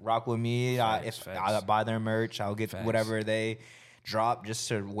rock with me. If I buy their merch, I'll get whatever they drop just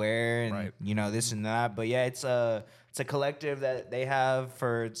to wear and you know, this and that. But yeah, it's a collective that they have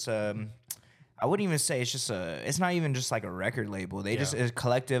for I wouldn't even say it's not even just like a record label. They just a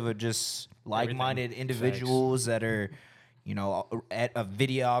collective of just like-minded individuals that are, you know,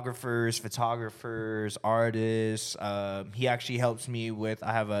 videographers, photographers, artists. He actually helps me with.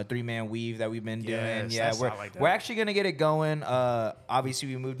 I have a 3-man weave that we've been doing. Yeah, we're actually gonna get it going. Obviously,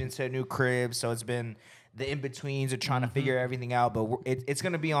 we moved into a new crib, so it's been the in-betweens of trying to figure everything out. But it's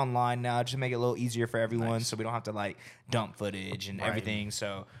gonna be online now, just to make it a little easier for everyone, so we don't have to like dump footage and everything.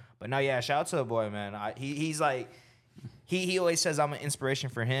 So. But no, yeah, shout out to the boy, man. He's like, he always says I'm an inspiration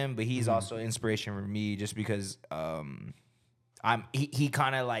for him, but he's also an inspiration for me just because he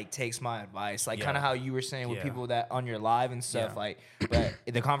kind of like takes my advice, like kind of how you were saying with people that on your live and stuff, like. But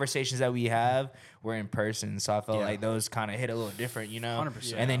the conversations that we have were in person, so I felt like those kind of hit a little different, you know.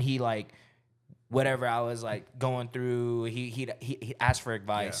 100%. And then he like, whatever I was like going through, he asked for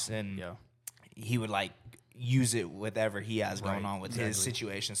advice and he would like use it whatever he has going on with his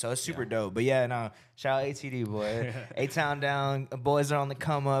situation. So it's super dope. But yeah, no, shout out ATD, boy. A-Town Down. Boys are on the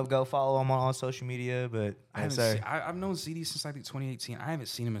come up. Go follow him on all social media. But I've known ZD since I think 2018. I haven't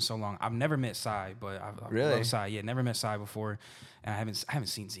seen him in so long. I've never met Psy, but I've really loved Psy. Yeah, never met Psy before. And I haven't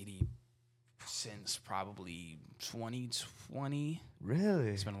seen ZD since probably 2020. Really?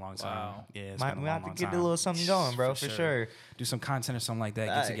 It's been a long time. Wow. Yeah, it's been a long, have to long get time. a little something going, bro, for sure. Do some content or something like that.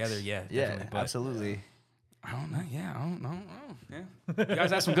 Get together. Yeah, definitely. But absolutely. I don't know. Yeah, I don't know. Yeah. You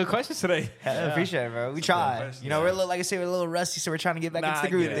guys asked some good questions today. I appreciate it, bro. We tried. You know, we're a little, like I said, we're a little rusty, so we're trying to get back into the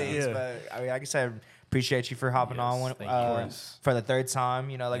groove of things. But I mean, like I said, appreciate you for hopping on for the third time.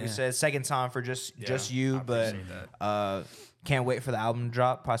 You know, like I said, second time for just you. But can't wait for the album to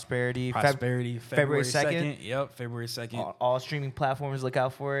drop. Prosperity, February 2nd. Yep, February 2nd. All streaming platforms, look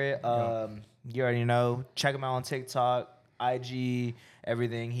out for it. You already know. Check him out on TikTok, IG,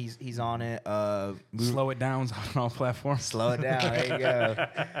 everything. He's on it. Slow It Down's on all platforms. Slow it down. There you go.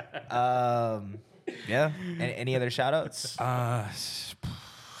 Yeah. Any other shout outs?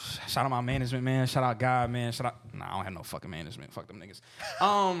 Shout out my management, man. Shout out God, man. Nah, I don't have no fucking management. Fuck them niggas.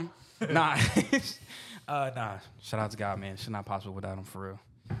 Nah. Nah. Shout out to God, man. Should not possible without him, for real.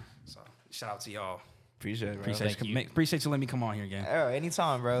 So shout out to y'all. Appreciate it, bro. Appreciate you letting me come on here again. Oh,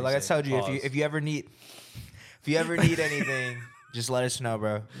 anytime, bro. Like I told you, if you ever need anything, just let us know,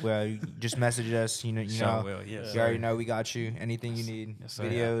 bro. Well, you just message us. You know. You already know we got you. Anything you need,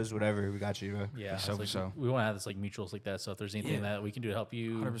 videos, whatever, we got you, bro. Yeah, we want to have this like mutuals like that. So if there's anything that we can do to help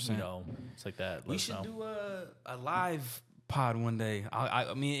you, 100%. you know, it's like that. We should do a live pod one day.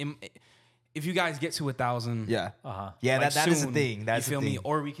 I mean, if you guys get to 1,000, yeah, like that is the thing. That's you feel the thing. me?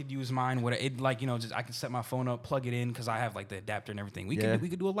 Or we could use mine. Just I can set my phone up, plug it in, because I have like the adapter and everything. We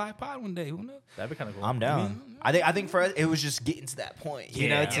could do a live pod one day. Who knows? That'd be kind of cool. I'm down. I think for us, it was just getting to that point, you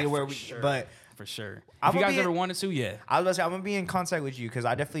know, to where we. Sure. But for sure, if you guys ever wanted to, I was about to say I'm gonna be in contact with you because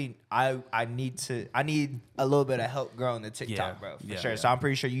I definitely I need a little bit of help growing the TikTok, bro, for sure. So I'm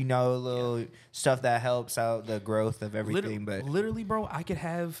pretty sure you know a little stuff that helps out the growth of everything. Literally, bro, I could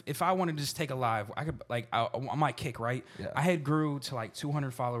have, if I wanted to just take a live, I could like on my Kick, right? Yeah. I had grew to like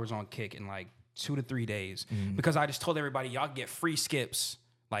 200 followers on Kick in like 2 to 3 days because I just told everybody y'all get free skips.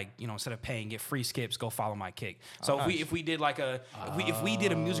 Like, you know, instead of paying, get free skips, go follow my Kick. So if we did like if we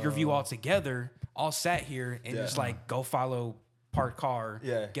did a music review all together, all sat here and just like go follow Parked Car,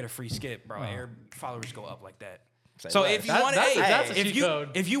 get a free skip, bro. Your followers go up like that. So if you wanted,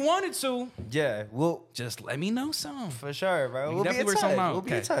 if you wanted to, we'll just let me know some. For sure, bro. We'll be in touch. We'll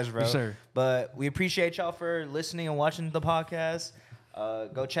be in touch, bro. For sure. But we appreciate y'all for listening and watching the podcast.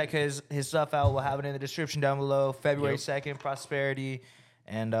 Go check his stuff out. We'll have it in the description down below. February 2nd, Prosperity.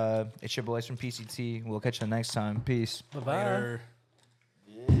 And it's your boys from PCT. We'll catch you next time. Peace. Bye-bye.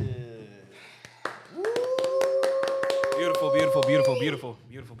 Beautiful, beautiful, beautiful, beautiful,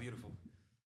 beautiful, beautiful.